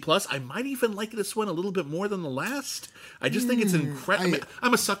a C+. I might even like this one a little bit more than the last. I just think it's incredible.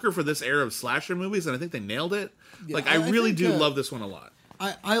 I'm a sucker for this era of slasher movies, and I think they nailed it. Yeah, I really do love this one a lot.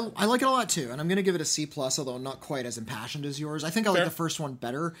 I like it a lot too, and I'm going to give it a C+, although not quite as impassioned as yours. I think I like the first one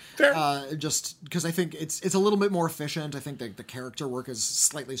better, just because I think it's a little bit more efficient. I think the character work is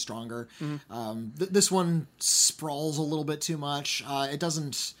slightly stronger. This one sprawls a little bit too much.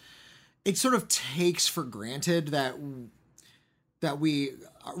 It sort of takes for granted that we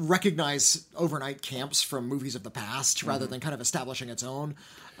recognize overnight camps from movies of the past rather than kind of establishing its own.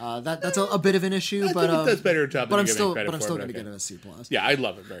 That's a bit of an issue, but it does better job. But I'm still going to give it a C+. Yeah, I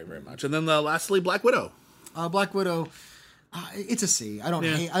love it very, very much. And then lastly, Black Widow. Black Widow, it's a C. I don't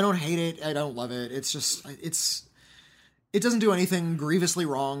hate it. I don't love it. It's just it doesn't do anything grievously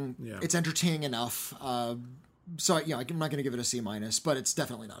wrong. Yeah. It's entertaining enough. So I'm not going to give it a C-, but it's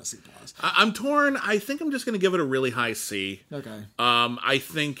definitely not a C+. I'm torn. I think I'm just going to give it a really high C. Okay. I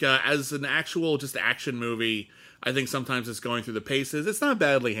think as an actual just action movie, I think sometimes it's going through the paces. It's not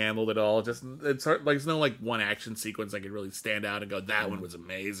badly handled at all. It's hard, there's no one action sequence that could really stand out and go, that one was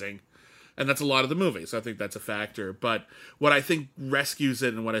amazing. And that's a lot of the movie, so I think that's a factor. But what I think rescues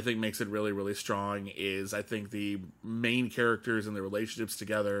it and what I think makes it really, really strong is I think the main characters and the relationships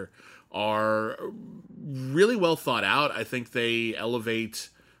together are really well thought out. I think they elevate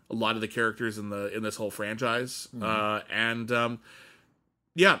a lot of the characters in this whole franchise. I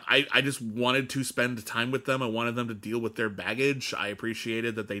just wanted to spend time with them. I wanted them to deal with their baggage. I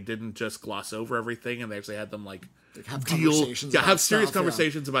appreciated that they didn't just gloss over everything, and they actually had them have serious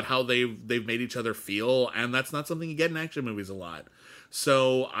conversations about how they've made each other feel, and that's not something you get in action movies a lot.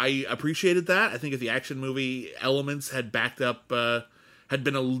 So I appreciated that. I think if the action movie elements had backed up, had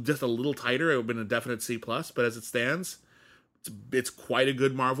been just a little tighter, it would have been a definite C+. But as it stands, it's quite a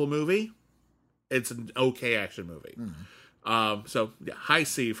good Marvel movie. It's an okay action movie. High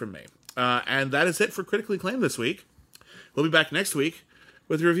C from me. And that is it for Critically Acclaimed this week. We'll be back next week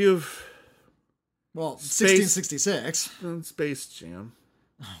with a review of 1666. Space Jam.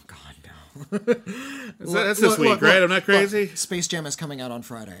 Oh, God, no. That's this week, right? I'm not crazy? Look, Space Jam is coming out on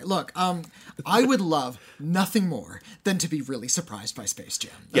Friday. Look, I would love nothing more than to be really surprised by Space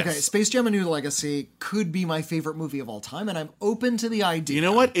Jam. Yes. Okay, Space Jam: A New Legacy could be my favorite movie of all time, and I'm open to the idea. You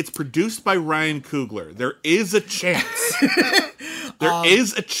know what? It's produced by Ryan Coogler. There is a chance. There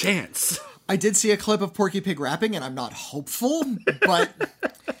is a chance. I did see a clip of Porky Pig rapping, and I'm not hopeful, but...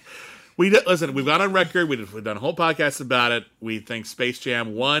 Listen, we've gone on record. We've done a whole podcast about it. We think Space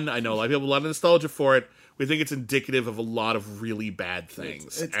Jam 1, I know a lot of people have a lot of nostalgia for it. We think it's indicative of a lot of really bad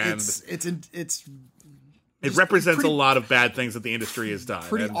things. It represents a lot of bad things that the industry has done.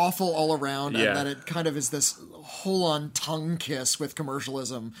 Pretty awful all around, and that it kind of is this whole-on tongue kiss with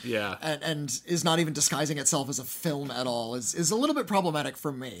commercialism. Yeah. And is not even disguising itself as a film at all. Is a little bit problematic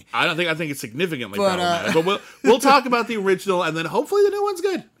for me. I think it's significantly problematic. But we'll talk about the original, and then hopefully the new one's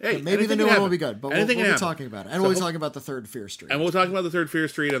good. Hey, maybe the new one will be good, but we'll be talking about it. And we'll be talking about the third Fear Street. And we'll talk about the third Fear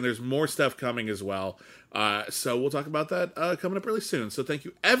Street, and there's more stuff coming as well. So we'll talk about that coming up really soon. So thank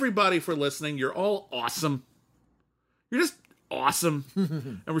you, everybody, for listening. You're all awesome. You're just awesome.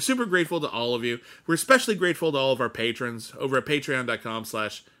 And we're super grateful to all of you. We're especially grateful to all of our patrons over at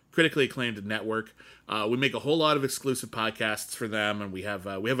patreon.com/critically acclaimed network. We make a whole lot of exclusive podcasts for them, and we have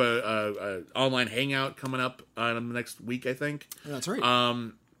a online hangout coming up in the next week, I think. That's right.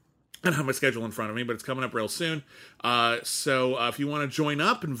 I don't have my schedule in front of me, but it's coming up real soon. So if you want to join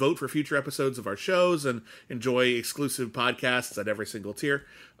up and vote for future episodes of our shows and enjoy exclusive podcasts at every single tier,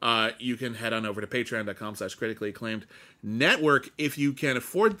 you can head on over to patreon.com/critically acclaimed network. If you can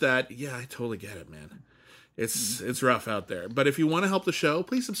afford that, yeah, I totally get it, man. It's rough out there. But if you want to help the show,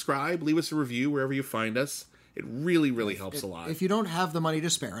 please subscribe, leave us a review wherever you find us. It really, really helps a lot. If you don't have the money to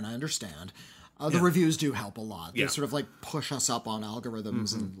spare, and I understand, the reviews do help a lot. They sort of like push us up on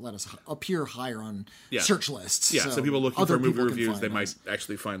algorithms and let us appear higher on search lists. Yeah, so people looking for movie reviews, they might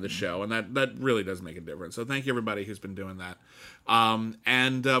actually find the show, and that really does make a difference. So thank you, everybody who's been doing that.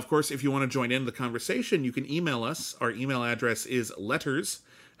 And of course, if you want to join in the conversation, you can email us. Our email address is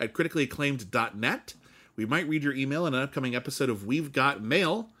letters@criticallyacclaimed.net. We might read your email in an upcoming episode of We've Got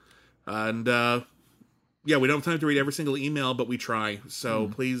Mail. And, we don't have time to read every single email, but we try. So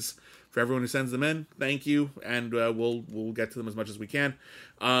please, for everyone who sends them in, thank you. And we'll get to them as much as we can.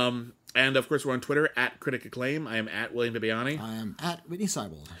 And, of course, we're on Twitter, @CriticAcclaim. I am @William Bibiani. I am @Whitney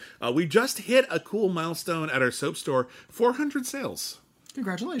Seibold. We just hit a cool milestone at our soap store, 400 sales.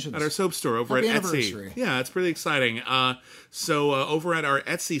 Congratulations. At our soap store over Happy at anniversary. Etsy. Yeah, it's pretty exciting. So over at our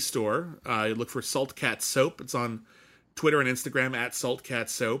Etsy store, look for Salt Cat Soap. It's on Twitter and Instagram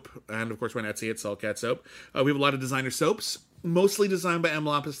 @SaltCatSoap. And, of course, we're on Etsy @SaltCatSoap. We have a lot of designer soaps, mostly designed by M.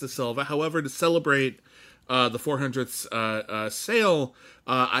 Lapis de Silva. However, to celebrate the 400th sale,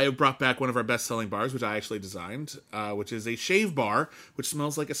 I have brought back one of our best-selling bars, which I actually designed, which is a shave bar, which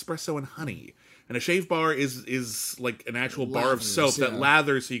smells like espresso and honey. And a shave bar is like an actual bar of soap that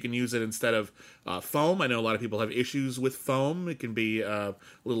lathers, so you can use it instead of foam. I know a lot of people have issues with foam. It can be a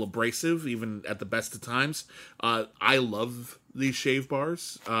little abrasive, even at the best of times. I love these shave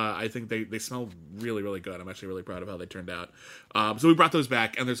bars. I think they smell really, really good. I'm actually really proud of how they turned out. So we brought those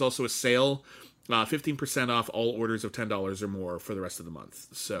back, and there's also a sale. 15% off all orders of $10 or more for the rest of the month.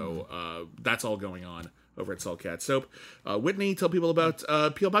 So that's all going on over at Salt Cat Soap. Whitney, tell people about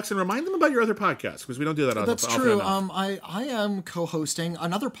P.O. Box and remind them about your other podcast, because we don't do that often. That's true. I am co-hosting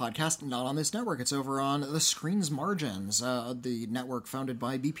another podcast, not on this network. It's over on The Screen's Margins, the network founded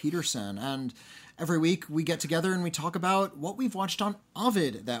by B. Peterson. And every week we get together and we talk about what we've watched on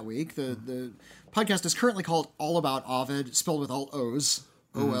Ovid that week. The podcast is currently called All About Ovid, spelled with all O's.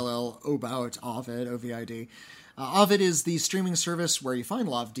 OLL, About Ovid, OVID. Ovid is the streaming service where you find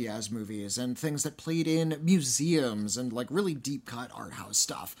Lav Diaz movies and things that played in museums and like really deep cut art house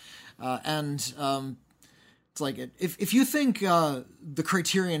stuff. It's like if you think the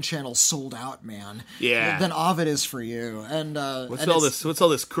Criterion Channel sold out, man, then Ovid is for you. And what's all this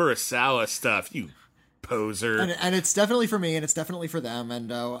Kurosawa stuff, you poser? And it's definitely for me, and it's definitely for them. And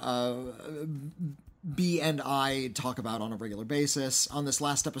B and I talk about on a regular basis. On this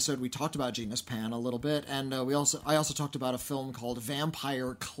last episode, we talked about Genus Pan a little bit, and I also talked about a film called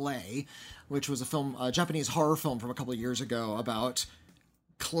Vampire Clay, which was a Japanese horror film from a couple of years ago about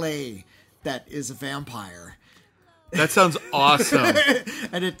clay that is a vampire. That sounds awesome.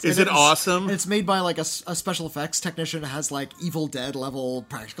 Is it awesome? It's made by like a special effects technician that has like Evil Dead level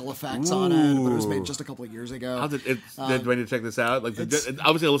practical effects on it, but it was made just a couple of years ago. Do I need to check this out? Like,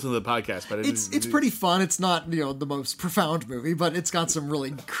 obviously I listen to the podcast, but it's pretty fun. It's not the most profound movie, but it's got some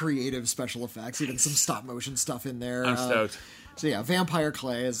really creative special effects, even some stop motion stuff in there. I'm stoked. So yeah, Vampire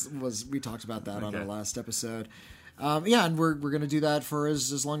Clay we talked about that on our last episode. And we're going to do that for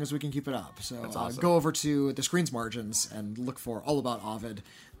as long as we can keep it up. So awesome. Go over to The Screen's Margins and look for All About Ovid.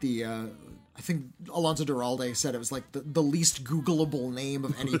 I think Alonso Duralde said it was like the least Googleable name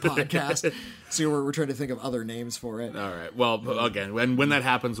of any podcast. So we're trying to think of other names for it. All right. Well, again, when that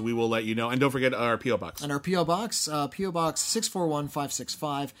happens, we will let you know. And don't forget our P.O. Box. And our P.O. Box, P.O. Box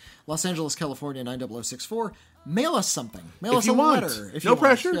 641565, Los Angeles, California, 90064. Mail us something. Mail us a letter. No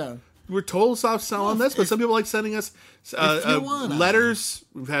pressure. Yeah. We're total soft sell on this, but some people like sending us letters.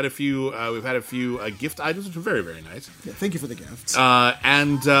 We've had a few gift items, which are very, very nice. Yeah, thank you for the gifts.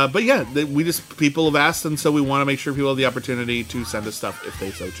 People have asked, and so we want to make sure people have the opportunity to send us stuff if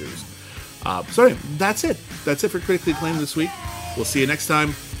they so choose. So anyway, that's it. That's it for Critically Acclaimed this week. We'll see you next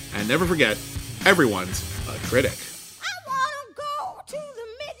time, and never forget, everyone's a critic. I want to go to the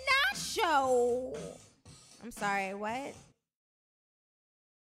midnight show. I'm sorry, what?